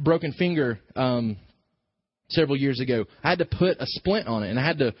had a broken finger several years ago, I had to put a splint on it, and I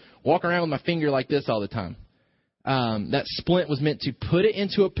had to walk around with my finger like this all the time. That splint was meant to put it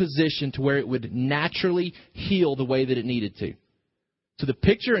into a position to where it would naturally heal the way that it needed to. So the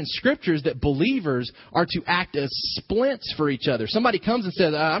picture in Scripture is that believers are to act as splints for each other. Somebody comes and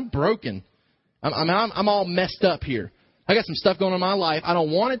says, I'm broken. I'm all messed up here. I got some stuff going on in my life. I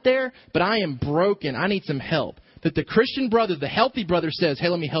don't want it there, but I am broken. I need some help. That the Christian brother, the healthy brother says, hey,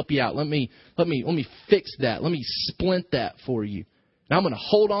 let me help you out. Let me fix that. Let me splint that for you. Now I'm going to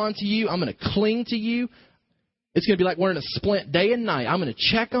hold on to you. I'm going to cling to you. It's going to be like wearing a splint day and night. I'm going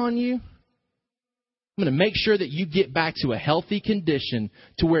to check on you. I'm going to make sure that you get back to a healthy condition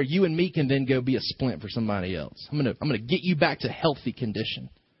to where you and me can then go be a splint for somebody else. I'm going to get you back to healthy condition.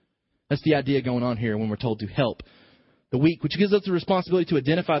 That's the idea going on here when we're told to help the weak, which gives us the responsibility to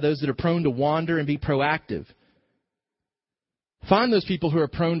identify those that are prone to wander and be proactive. Find those people who are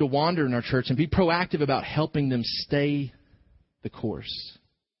prone to wander in our church and be proactive about helping them stay the course.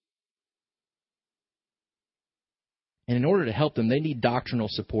 And in order to help them, they need doctrinal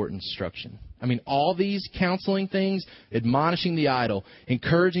support and instruction. I mean, all these counseling things, admonishing the idle,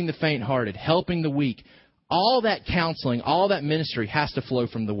 encouraging the faint-hearted, helping the weak, all that counseling, all that ministry has to flow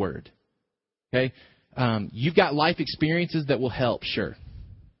from the Word. Okay? You've got life experiences that will help, sure.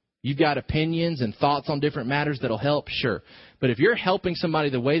 You've got opinions and thoughts on different matters that will help, sure. But if you're helping somebody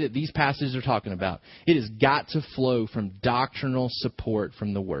the way that these passages are talking about, it has got to flow from doctrinal support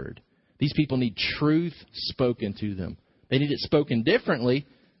from the Word. These people need truth spoken to them. They need it spoken differently.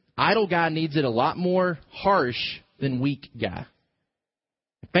 Idle guy needs it a lot more harsh than weak guy.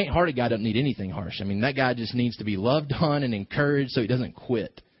 A faint-hearted guy doesn't need anything harsh. I mean, that guy just needs to be loved on and encouraged so he doesn't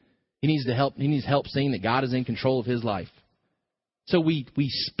quit. He needs help seeing that God is in control of his life. So we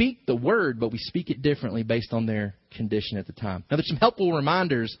speak the word, but we speak it differently based on their condition at the time. Now, there's some helpful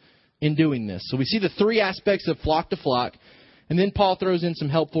reminders in doing this. So we see the three aspects of flock to flock. And then Paul throws in some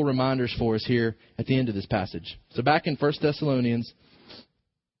helpful reminders for us here at the end of this passage. So back in 1 Thessalonians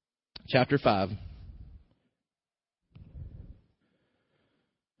chapter 5.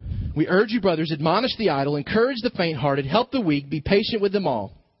 We urge you, brothers, admonish the idle, encourage the faint-hearted, help the weak, be patient with them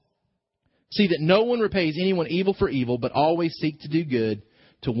all. See that no one repays anyone evil for evil, but always seek to do good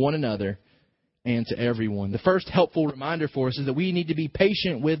to one another and to everyone. The first helpful reminder for us is that we need to be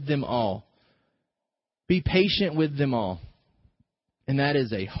patient with them all. Be patient with them all. And that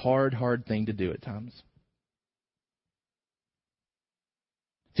is a hard thing to do at times.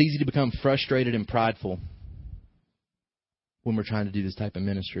 It's easy to become frustrated and prideful when we're trying to do this type of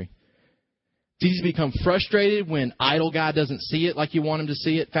ministry. It's easy to become frustrated when idle guy doesn't see it like you want him to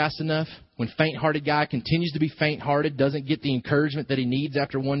see it fast enough. When faint-hearted guy continues to be faint-hearted, doesn't get the encouragement that he needs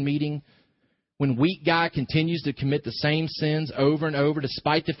after one meeting. When weak guy continues to commit the same sins over and over,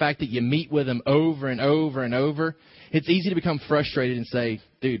 despite the fact that you meet with him over and over and over, it's easy to become frustrated and say,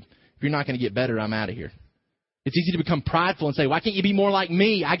 dude, if you're not going to get better, I'm out of here. It's easy to become prideful and say, why can't you be more like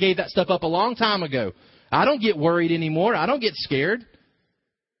me? I gave that stuff up a long time ago. I don't get worried anymore. I don't get scared.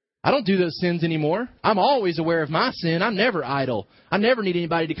 I don't do those sins anymore. I'm always aware of my sin. I'm never idle. I never need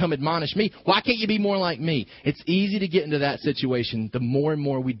anybody to come admonish me. Why can't you be more like me? It's easy to get into that situation the more and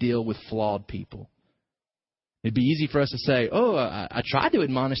more we deal with flawed people. It'd be easy for us to say, I tried to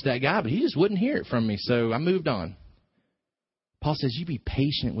admonish that guy, but he just wouldn't hear it from me, so I moved on. Paul says, you be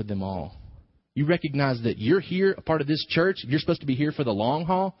patient with them all. You recognize that you're here, a part of this church. You're supposed to be here for the long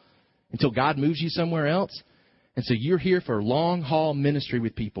haul until God moves you somewhere else. And so you're here for long-haul ministry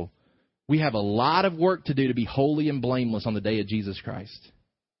with people. We have a lot of work to do to be holy and blameless on the day of Jesus Christ.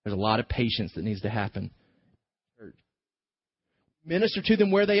 There's a lot of patience that needs to happen. Minister to them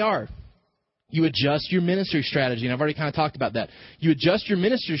where they are. You adjust your ministry strategy, and I've already kind of talked about that. You adjust your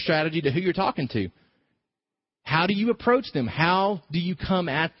ministry strategy to who you're talking to. How do you approach them? How do you come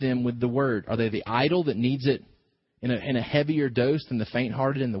at them with the word? Are they the idle that needs it in a heavier dose than the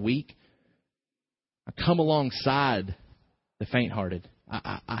faint-hearted and the weak? I come alongside the faint-hearted.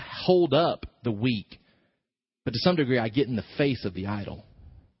 I hold up the weak. But to some degree, I get in the face of the idle.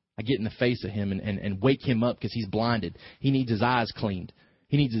 I get in the face of him and wake him up because he's blinded. He needs his eyes cleaned.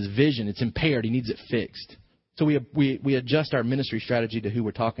 He needs his vision. It's impaired. He needs it fixed. So we adjust our ministry strategy to who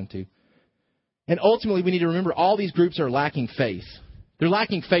we're talking to. And ultimately, we need to remember all these groups are lacking faith. They're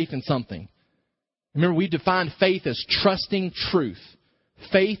lacking faith in something. Remember, we've defined faith as trusting truth.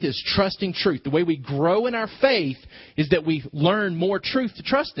 Faith is trusting truth. The way we grow in our faith is that we learn more truth to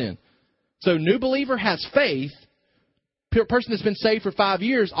trust in. So new believer has faith. Person that's been saved for 5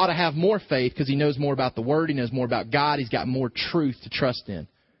 years ought to have more faith because he knows more about the Word. He knows more about God. He's got more truth to trust in.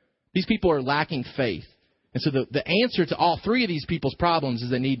 These people are lacking faith. And so the answer to all three of these people's problems is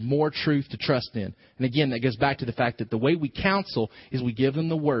they need more truth to trust in. And again, that goes back to the fact that the way we counsel is we give them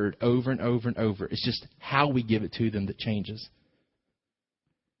the Word over and over and over. It's just how we give it to them that changes.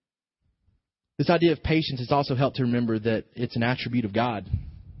 This idea of patience has also helped to remember that it's an attribute of God.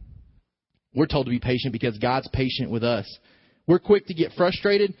 We're told to be patient because God's patient with us. We're quick to get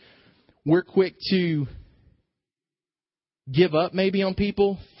frustrated. We're quick to give up maybe on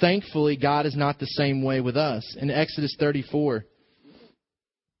people. Thankfully, God is not the same way with us. In Exodus 34,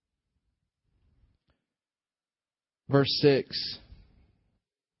 verse 6,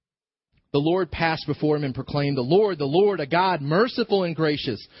 the Lord passed before him and proclaimed, the Lord, a God merciful and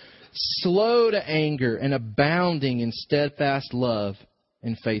gracious, slow to anger and abounding in steadfast love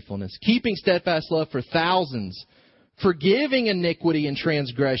and faithfulness, keeping steadfast love for thousands, forgiving iniquity and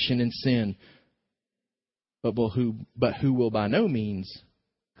transgression and sin, but who will by no means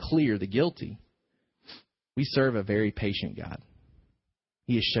clear the guilty. We serve a very patient God.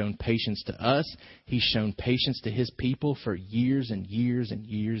 He has shown patience to us. He's shown patience to His people for years and years and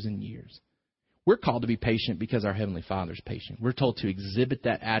years and years. We're called to be patient because our Heavenly Father is patient. We're told to exhibit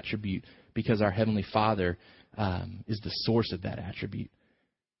that attribute because our Heavenly Father is the source of that attribute.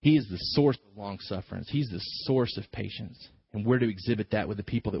 He is the source of long-sufferance. He's the source of patience. And we're to exhibit that with the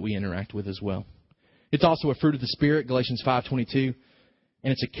people that we interact with as well. It's also a fruit of the Spirit, Galatians 5:22.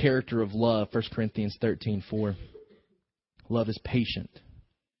 And it's a character of love, 1 Corinthians 13:4. Love is patient.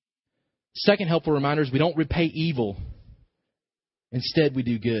 Second helpful reminder is we don't repay evil. Instead, we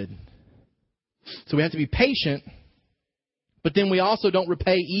do good. So we have to be patient, but then we also don't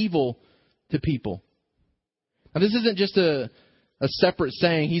repay evil to people. Now, this isn't just a separate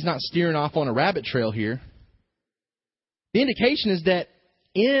saying. He's not steering off on a rabbit trail here. The indication is that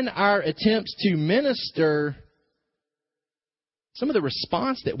in our attempts to minister, some of the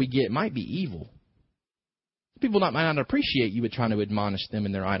response that we get might be evil. People might not appreciate you trying to admonish them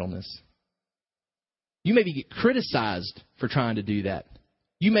in their idleness. You maybe get criticized for trying to do that.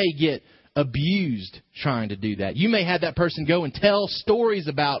 You may get abused trying to do that. You may have that person go and tell stories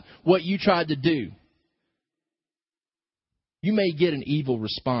about what you tried to do. You may get an evil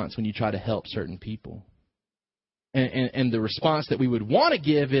response when you try to help certain people. And the response that we would want to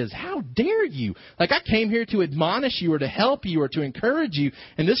give is, how dare you? Like, I came here to admonish you or to help you or to encourage you,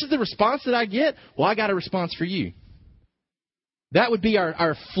 and this is the response that I get? Well, I got a response for you. That would be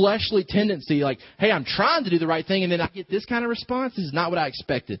our fleshly tendency, like, hey, I'm trying to do the right thing, and then I get this kind of response? This is not what I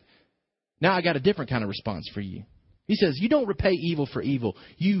expected. Now I got a different kind of response for you. He says, you don't repay evil for evil.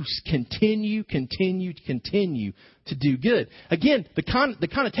 You continue to do good. Again, the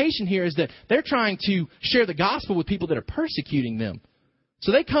connotation here is that they're trying to share the gospel with people that are persecuting them.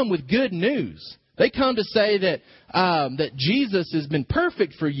 So they come with good news. They come to say that Jesus has been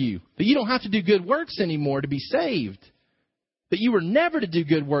perfect for you, that you don't have to do good works anymore to be saved, that you were never to do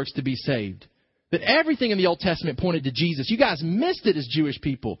good works to be saved, that everything in the Old Testament pointed to Jesus. You guys missed it as Jewish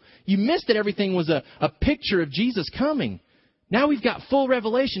people. You missed that everything was a picture of Jesus coming. Now we've got full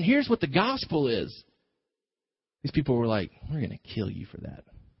revelation. Here's what the gospel is. These people were like, we're going to kill you for that.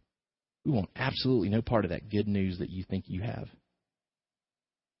 We want absolutely no part of that good news that you think you have.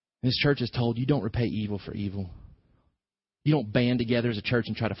 And this church is told you don't repay evil for evil. You don't band together as a church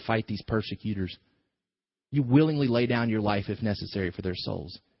and try to fight these persecutors. You willingly lay down your life if necessary for their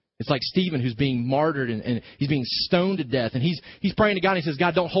souls. It's like Stephen, who's being martyred and he's being stoned to death. And he's praying to God and he says,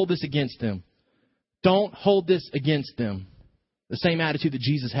 God, don't hold this against them. Don't hold this against them. The same attitude that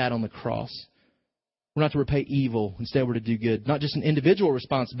Jesus had on the cross. We're not to repay evil. Instead, we're to do good. Not just an individual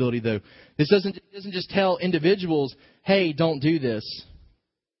responsibility, though. This doesn't just tell individuals, hey, don't do this.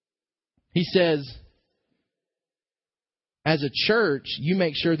 He says, as a church, you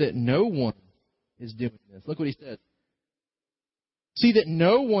make sure that no one is doing this. Look what he says. See that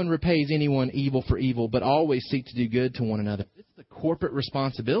no one repays anyone evil for evil, but always seek to do good to one another. It's the corporate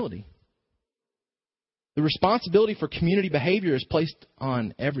responsibility. The responsibility for community behavior is placed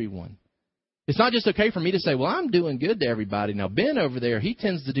on everyone. It's not just okay for me to say, well, I'm doing good to everybody. Now, Ben over there, he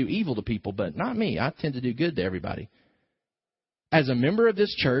tends to do evil to people, but not me. I tend to do good to everybody. As a member of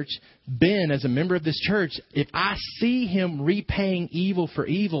this church, Ben, as a member of this church, if I see him repaying evil for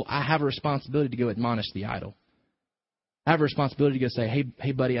evil, I have a responsibility to go admonish the idol. I have a responsibility to go say,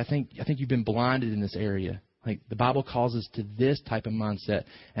 hey, buddy, I think you've been blinded in this area. Like, the Bible calls us to this type of mindset,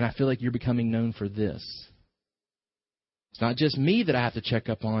 and I feel like you're becoming known for this. It's not just me that I have to check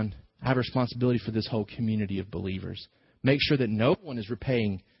up on. I have a responsibility for this whole community of believers. Make sure that no one is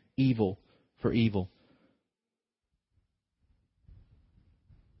repaying evil for evil.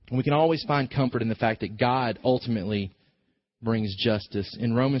 And we can always find comfort in the fact that God ultimately brings justice.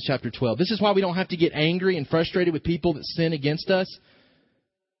 In Romans chapter 12, this is why we don't have to get angry and frustrated with people that sin against us,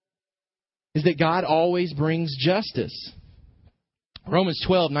 is that God always brings justice. Romans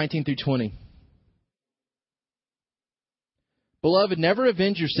 12, 19 through 20. Beloved, never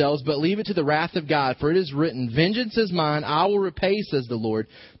avenge yourselves, but leave it to the wrath of God, for it is written, vengeance is mine, I will repay, says the Lord.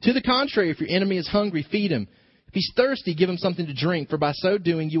 To the contrary, if your enemy is hungry, feed him. If he's thirsty, give him something to drink, for by so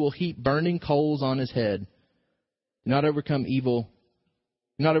doing you will heap burning coals on his head. Do not overcome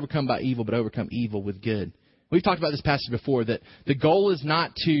by evil, but overcome evil with good. We've talked about this passage before, that the goal is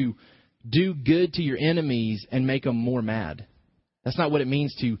not to do good to your enemies and make them more mad. That's not what it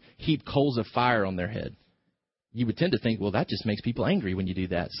means to heap coals of fire on their head. you would tend to think, well, that just makes people angry when you do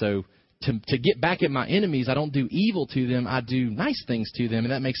that. So to get back at my enemies, I don't do evil to them. I do nice things to them,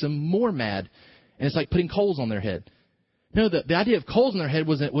 and that makes them more mad. And it's like putting coals on their head. No, the idea of coals on their head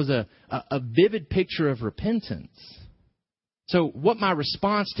was a vivid picture of repentance. So what my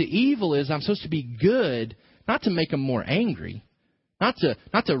response to evil is, I'm supposed to be good, not to make them more angry, not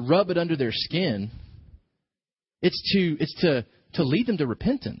to rub it under their skin. It's to lead them to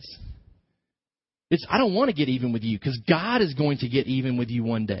repentance. I don't want to get even with you because God is going to get even with you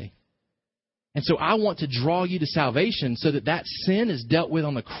one day. And so I want to draw you to salvation so that sin is dealt with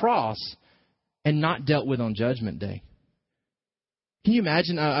on the cross and not dealt with on Judgment Day. Can you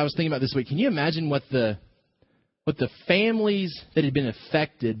imagine, I was thinking about this week, can you imagine what the families that had been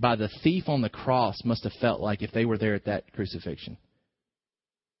affected by the thief on the cross must have felt like if they were there at that crucifixion?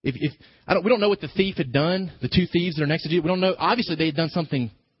 We don't know what the thief had done, the two thieves that are next to Jesus. We don't know. Obviously, they had done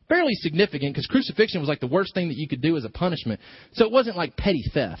something fairly significant because crucifixion was like the worst thing that you could do as a punishment. So it wasn't like petty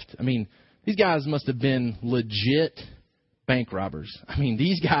theft. I mean, these guys must have been legit bank robbers. I mean,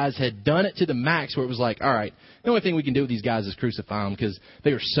 these guys had done it to the max where it was like, all right, the only thing we can do with these guys is crucify them because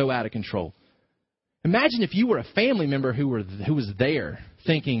they are so out of control. Imagine if you were a family member who was there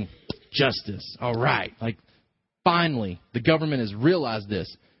thinking, justice, all right, like finally the government has realized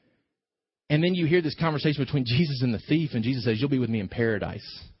this. And then you hear this conversation between Jesus and the thief, and Jesus says, you'll be with me in paradise.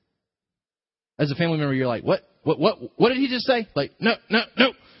 As a family member, you're like, what did he just say? Like, no.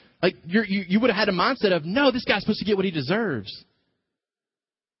 Like, you would have had a mindset of, no, this guy's supposed to get what he deserves.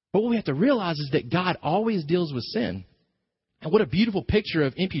 But what we have to realize is that God always deals with sin. And what a beautiful picture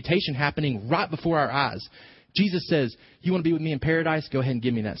of imputation happening right before our eyes. Jesus says, you want to be with me in paradise? Go ahead and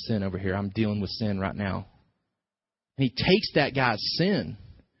give me that sin over here. I'm dealing with sin right now. And he takes that guy's sin.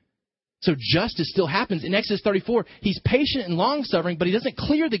 So justice still happens. In Exodus 34, he's patient and long-suffering, but he doesn't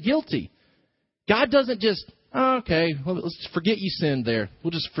clear the guilty. God doesn't just, okay, well, let's forget you sinned there.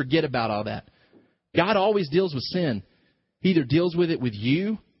 We'll just forget about all that. God always deals with sin. He either deals with it with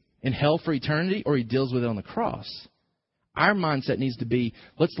you in hell for eternity, or he deals with it on the cross. Our mindset needs to be,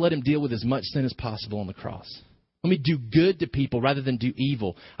 let's let him deal with as much sin as possible on the cross. Let me do good to people rather than do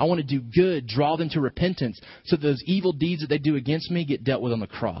evil. I want to do good, draw them to repentance, so those evil deeds that they do against me get dealt with on the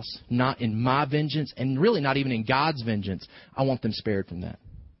cross, not in my vengeance, and really not even in God's vengeance. I want them spared from that.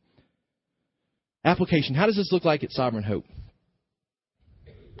 Application. How does this look like at Sovereign Hope?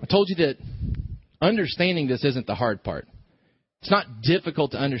 I told you that understanding this isn't the hard part. It's not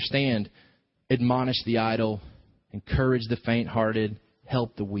difficult to understand. Admonish the idle, encourage the faint-hearted,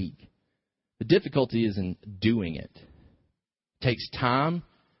 help the weak. The difficulty is in doing it. It takes time.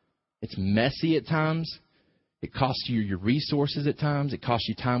 It's messy at times. It costs you your resources at times. It costs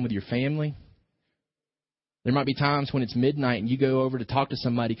you time with your family. There might be times when it's midnight and you go over to talk to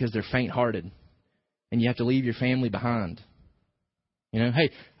somebody because they're faint-hearted and you have to leave your family behind. You know,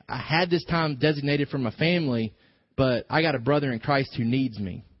 hey, I had this time designated for my family, but I got a brother in Christ who needs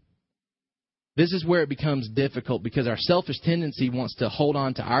me. This is where it becomes difficult because our selfish tendency wants to hold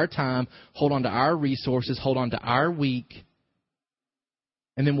on to our time, hold on to our resources, hold on to our week,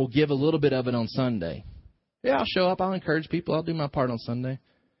 and then we'll give a little bit of it on Sunday. Yeah, I'll show up. I'll encourage people. I'll do my part on Sunday.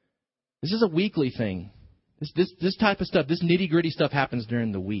 This is a weekly thing. This type of stuff, this nitty-gritty stuff happens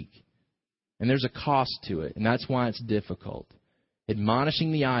during the week. And there's a cost to it, and that's why it's difficult.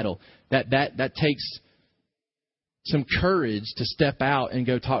 Admonishing the idle, that takes some courage to step out and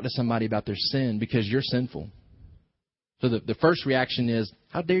go talk to somebody about their sin because you're sinful. So the first reaction is,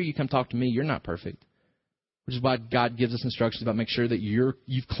 how dare you come talk to me? You're not perfect. Which is why God gives us instructions about make sure that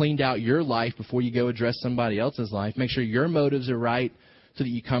you've cleaned out your life before you go address somebody else's life. Make sure your motives are right so that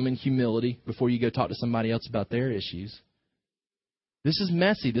you come in humility before you go talk to somebody else about their issues. This is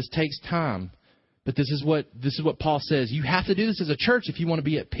messy. This takes time. But this is what Paul says. You have to do this as a church if you want to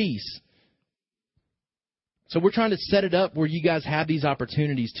be at peace. So we're trying to set it up where you guys have these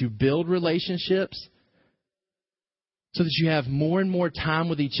opportunities to build relationships so that you have more and more time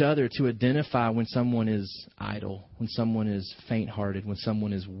with each other to identify when someone is idle, when someone is faint-hearted, when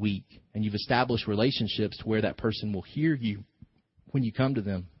someone is weak. And you've established relationships to where that person will hear you when you come to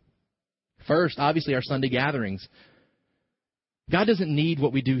them. First, obviously, our Sunday gatherings. God doesn't need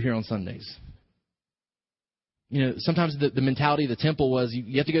what we do here on Sundays. You know, sometimes the mentality of the temple was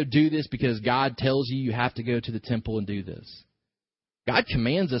you have to go do this because God tells you have to go to the temple and do this. God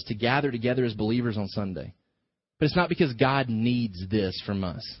commands us to gather together as believers on Sunday. But it's not because God needs this from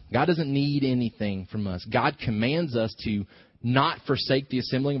us. God doesn't need anything from us. God commands us to not forsake the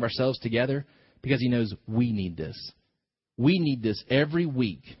assembling of ourselves together because he knows we need this. We need this every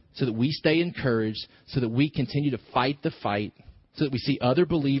week so that we stay encouraged, so that we continue to fight the fight, so that we see other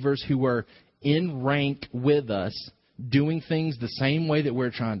believers who are in rank with us, doing things the same way that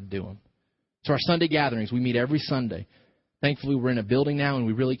we're trying to do them. So our Sunday gatherings, we meet every Sunday. Thankfully, we're in a building now, and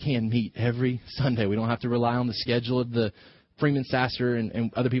we really can meet every Sunday. We don't have to rely on the schedule of the Freeman Sasser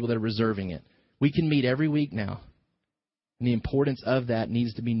and other people that are reserving it. We can meet every week now. And the importance of that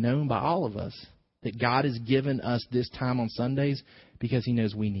needs to be known by all of us, that God has given us this time on Sundays because he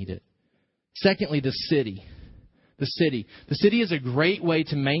knows we need it. Secondly, the city. The city. The city is a great way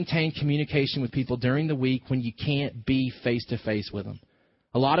to maintain communication with people during the week when you can't be face-to-face with them.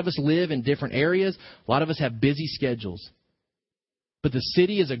 A lot of us live in different areas. A lot of us have busy schedules. But the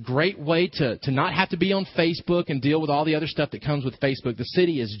city is a great way to not have to be on Facebook and deal with all the other stuff that comes with Facebook. The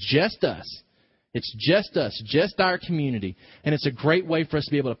city is just us. It's just us, just our community. And it's a great way for us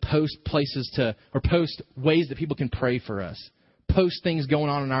to be able to post post ways that people can pray for us, post things going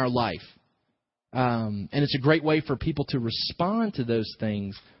on in our life. And it's a great way for people to respond to those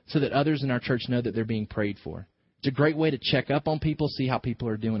things so that others in our church know that they're being prayed for. It's a great way to check up on people, see how people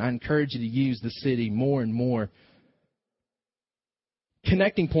are doing. I encourage you to use the city more and more.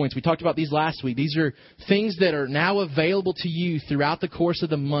 Connecting points. We talked about these last week. These are things that are now available to you throughout the course of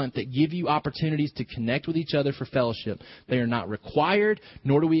the month that give you opportunities to connect with each other for fellowship. They are not required,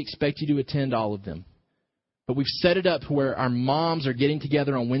 nor do we expect you to attend all of them. But we've set it up where our moms are getting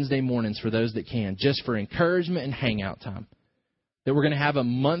together on Wednesday mornings for those that can, just for encouragement and hangout time. That we're going to have a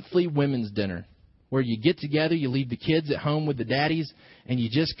monthly women's dinner where you get together, you leave the kids at home with the daddies, and you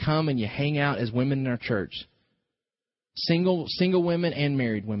just come and you hang out as women in our church. Single women and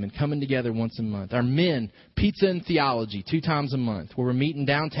married women coming together once a month. Our men, pizza and theology 2 times a month, where we're meeting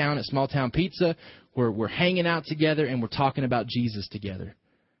downtown at Small Town Pizza, where we're hanging out together and we're talking about Jesus together.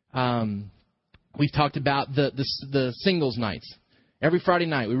 We've talked about the singles nights. Every Friday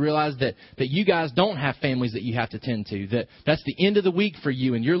night, we realize that you guys don't have families that you have to tend to. That's the end of the week for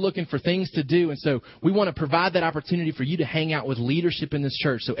you, and you're looking for things to do. And so we want to provide that opportunity for you to hang out with leadership in this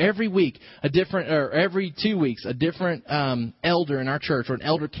church. So every week, every 2 weeks, a different elder in our church or an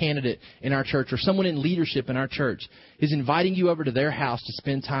elder candidate in our church or someone in leadership in our church is inviting you over to their house to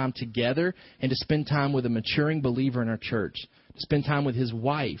spend time together and to spend time with a maturing believer in our church. To spend time with his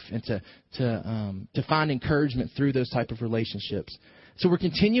wife and to find encouragement through those type of relationships. So we're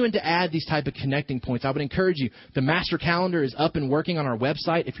continuing to add these type of connecting points. I would encourage you, the master calendar is up and working on our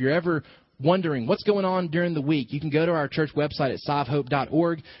website. If you're ever wondering what's going on during the week, you can go to our church website at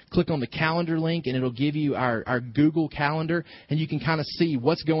sovehope.org, click on the calendar link, and it'll give you our Google Calendar, and you can kind of see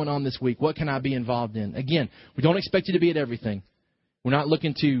what's going on this week. What can I be involved in? Again, we don't expect you to be at everything. We're not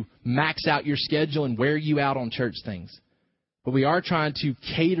looking to max out your schedule and wear you out on church things. But we are trying to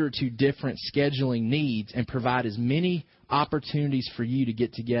cater to different scheduling needs and provide as many opportunities for you to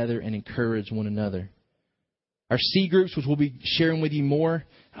get together and encourage one another. Our C groups, which we'll be sharing with you more,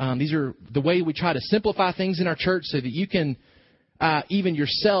 these are the way we try to simplify things in our church so that you can, even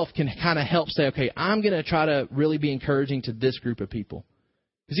yourself, can kind of help say, okay, I'm going to try to really be encouraging to this group of people.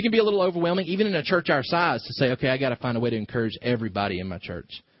 Because it can be a little overwhelming, even in a church our size, to say, okay, I got to find a way to encourage everybody in my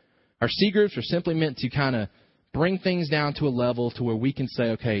church. Our C groups are simply meant to kind of bring things down to a level to where we can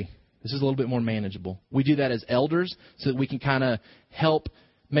say, okay, this is a little bit more manageable. We do that as elders so that we can kind of help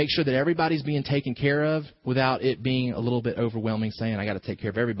make sure that everybody's being taken care of without it being a little bit overwhelming, saying I got to take care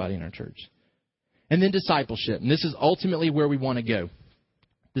of everybody in our church. And then discipleship. And this is ultimately where we want to go.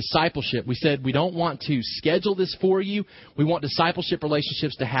 Discipleship. We said we don't want to schedule this for you. We want discipleship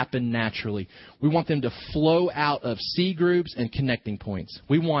relationships to happen naturally. We want them to flow out of C groups and connecting points.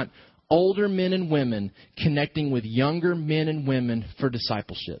 We want older men and women connecting with younger men and women for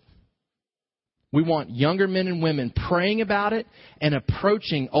discipleship. We want younger men and women praying about it and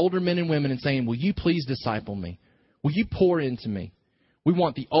approaching older men and women and saying, will you please disciple me? Will you pour into me? We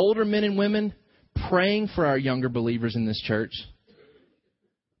want the older men and women praying for our younger believers in this church,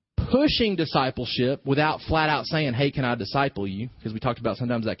 pushing discipleship without flat out saying, hey, can I disciple you? Because we talked about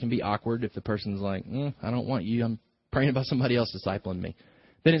sometimes that can be awkward if the person's like, I don't want you. I'm praying about somebody else discipling me.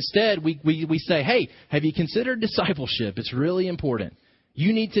 Then instead, we say, hey, have you considered discipleship? It's really important.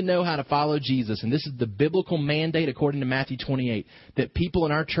 You need to know how to follow Jesus. And this is the biblical mandate, according to Matthew 28, that people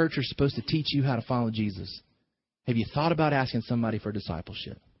in our church are supposed to teach you how to follow Jesus. Have you thought about asking somebody for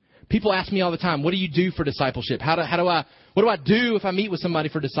discipleship? People ask me all the time, what do you do for discipleship? What do I do if I meet with somebody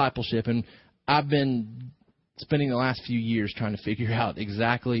for discipleship? And I've been spending the last few years trying to figure out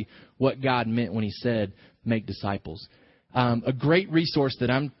exactly what God meant when he said, make disciples. A great resource that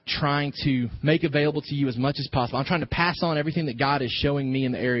I'm trying to make available to you as much as possible. I'm trying to pass on everything that God is showing me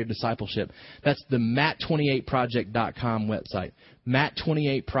in the area of discipleship. That's the Matt28project.com website.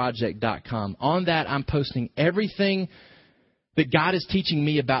 Matt28project.com. On that, I'm posting everything that God is teaching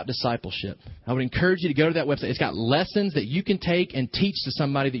me about discipleship. I would encourage you to go to that website. It's got lessons that you can take and teach to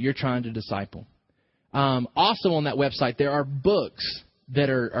somebody that you're trying to disciple. Also on that website, there are books that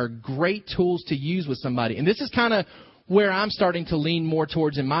are great tools to use with somebody. And this is kind of where I'm starting to lean more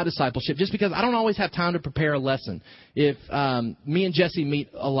towards in my discipleship, just because I don't always have time to prepare a lesson. If me and Jesse meet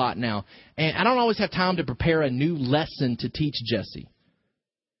a lot now, and I don't always have time to prepare a new lesson to teach Jesse.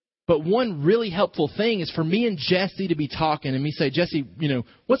 But one really helpful thing is for me and Jesse to be talking and me say, Jesse,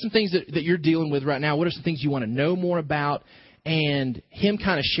 what's some things that you're dealing with right now? What are some things you want to know more about? And him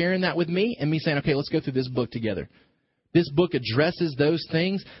kind of sharing that with me and me saying, okay, let's go through this book together. This book addresses those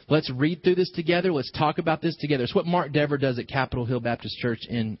things. Let's read through this together. Let's talk about this together. It's what Mark Dever does at Capitol Hill Baptist Church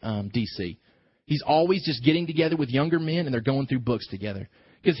in D.C. He's always just getting together with younger men, and they're going through books together.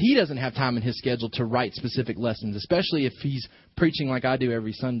 Because he doesn't have time in his schedule to write specific lessons, especially if he's preaching like I do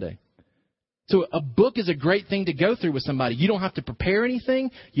every Sunday. So a book is a great thing to go through with somebody. You don't have to prepare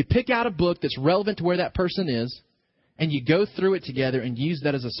anything. You pick out a book that's relevant to where that person is, and you go through it together and use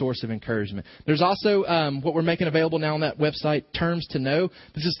that as a source of encouragement. There's also what we're making available now on that website, Terms to Know.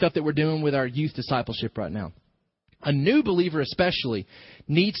 This is stuff that we're doing with our youth discipleship right now. A new believer especially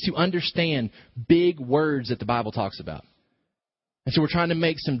needs to understand big words that the Bible talks about. And so we're trying to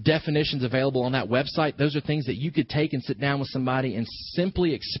make some definitions available on that website. Those are things that you could take and sit down with somebody and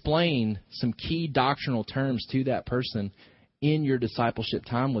simply explain some key doctrinal terms to that person in your discipleship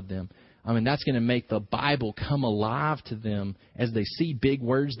time with them. I mean, that's going to make the Bible come alive to them as they see big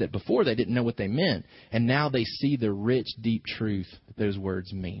words that before they didn't know what they meant. And now they see the rich, deep truth that those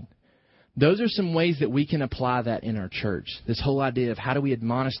words mean. Those are some ways that we can apply that in our church. This whole idea of how do we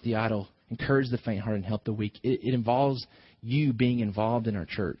admonish the idle, encourage the faint-hearted, and help the weak. It involves you being involved in our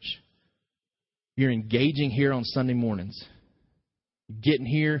church. You're engaging here on Sunday mornings. Getting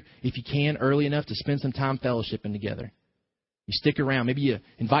here, if you can, early enough to spend some time fellowshipping together. You stick around. Maybe you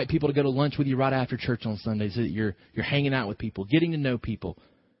invite people to go to lunch with you right after church on Sundays so that you're hanging out with people, getting to know people,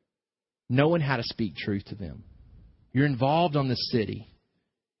 knowing how to speak truth to them. You're involved on the city.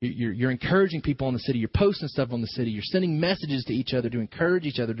 You're encouraging people on the city. You're posting stuff on the city. You're sending messages to each other to encourage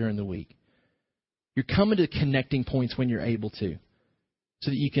each other during the week. You're coming to connecting points when you're able to,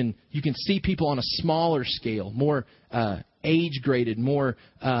 so that you can see people on a smaller scale, more age-graded, more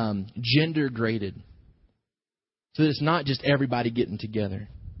gender-graded, so that it's not just everybody getting together.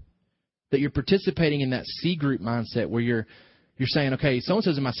 That you're participating in that C group mindset where you're saying, okay,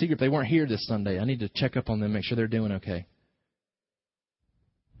 so-and-so's in my C group. They weren't here this Sunday. I need to check up on them, make sure they're doing okay.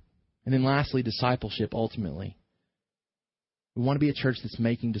 And then lastly, discipleship ultimately. We want to be a church that's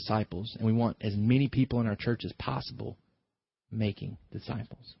making disciples, and we want as many people in our church as possible making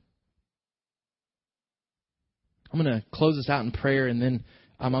disciples. I'm going to close this out in prayer, and then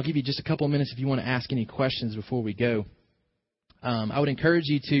I'll give you just a couple of minutes if you want to ask any questions before we go. I would encourage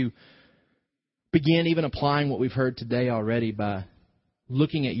you to begin even applying what we've heard today already by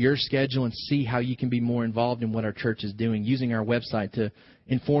looking at your schedule and see how you can be more involved in what our church is doing, using our website to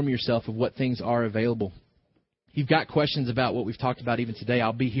inform yourself of what things are available. If you've got questions about what we've talked about even today,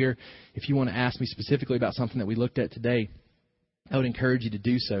 I'll be here. If you want to ask me specifically about something that we looked at today, I would encourage you to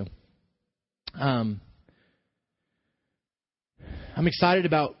do so. I'm excited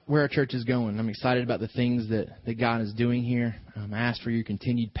about where our church is going. I'm excited about the things that God is doing here. I ask for your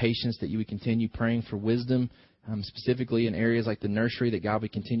continued patience, that you would continue praying for wisdom, specifically in areas like the nursery, that God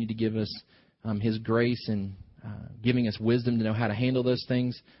would continue to give us His grace and giving us wisdom to know how to handle those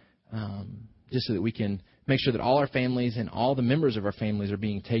things, just so that we can make sure that all our families and all the members of our families are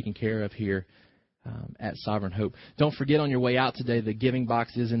being taken care of here at Sovereign Hope. Don't forget on your way out today, the giving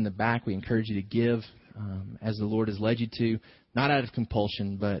box is in the back. We encourage you to give as the Lord has led you to, not out of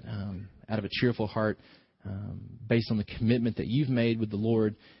compulsion, but out of a cheerful heart, based on the commitment that you've made with the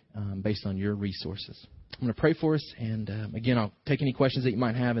Lord, based on your resources. I'm going to pray for us, and again, I'll take any questions that you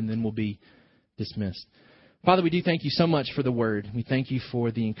might have, and then we'll be dismissed. Father, we do thank you so much for the Word. We thank you for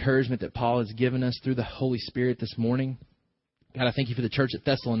the encouragement that Paul has given us through the Holy Spirit this morning. God, I thank you for the church at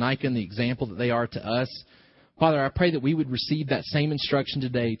Thessalonica and the example that they are to us. Father, I pray that we would receive that same instruction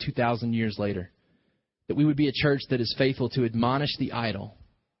today, 2,000 years later, that we would be a church that is faithful to admonish the idle.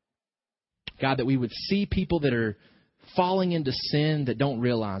 God, that we would see people that are falling into sin that don't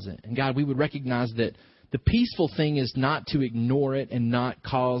realize it. And God, we would recognize that the peaceful thing is not to ignore it and not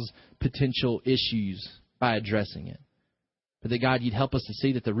cause potential issues by addressing it. But that, God, you'd help us to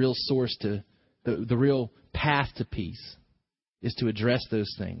see that the real source to, the real path to peace is to address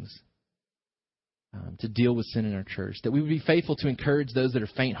those things, to deal with sin in our church. That we would be faithful to encourage those that are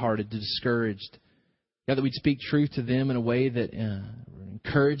faint-hearted, discouraged. God, that we'd speak truth to them in a way that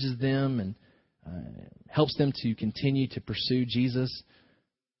encourages them and helps them to continue to pursue Jesus.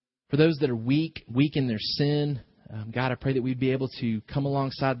 For those that are weak in their sin, God, I pray that we'd be able to come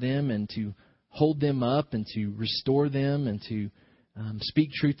alongside them and to hold them up and to restore them and to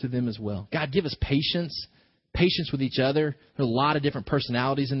speak truth to them as well. God, give us patience with each other. There are a lot of different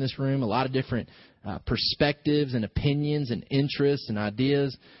personalities in this room, a lot of different perspectives and opinions and interests and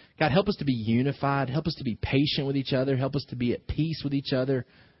ideas. God, help us to be unified. Help us to be patient with each other. Help us to be at peace with each other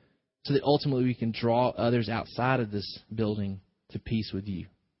so that ultimately we can draw others outside of this building to peace with you.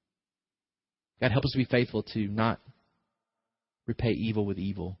 God, help us to be faithful to not repay evil with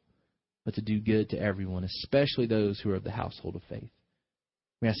evil, but to do good to everyone, especially those who are of the household of faith.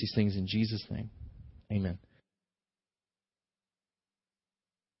 We ask these things in Jesus' name. Amen.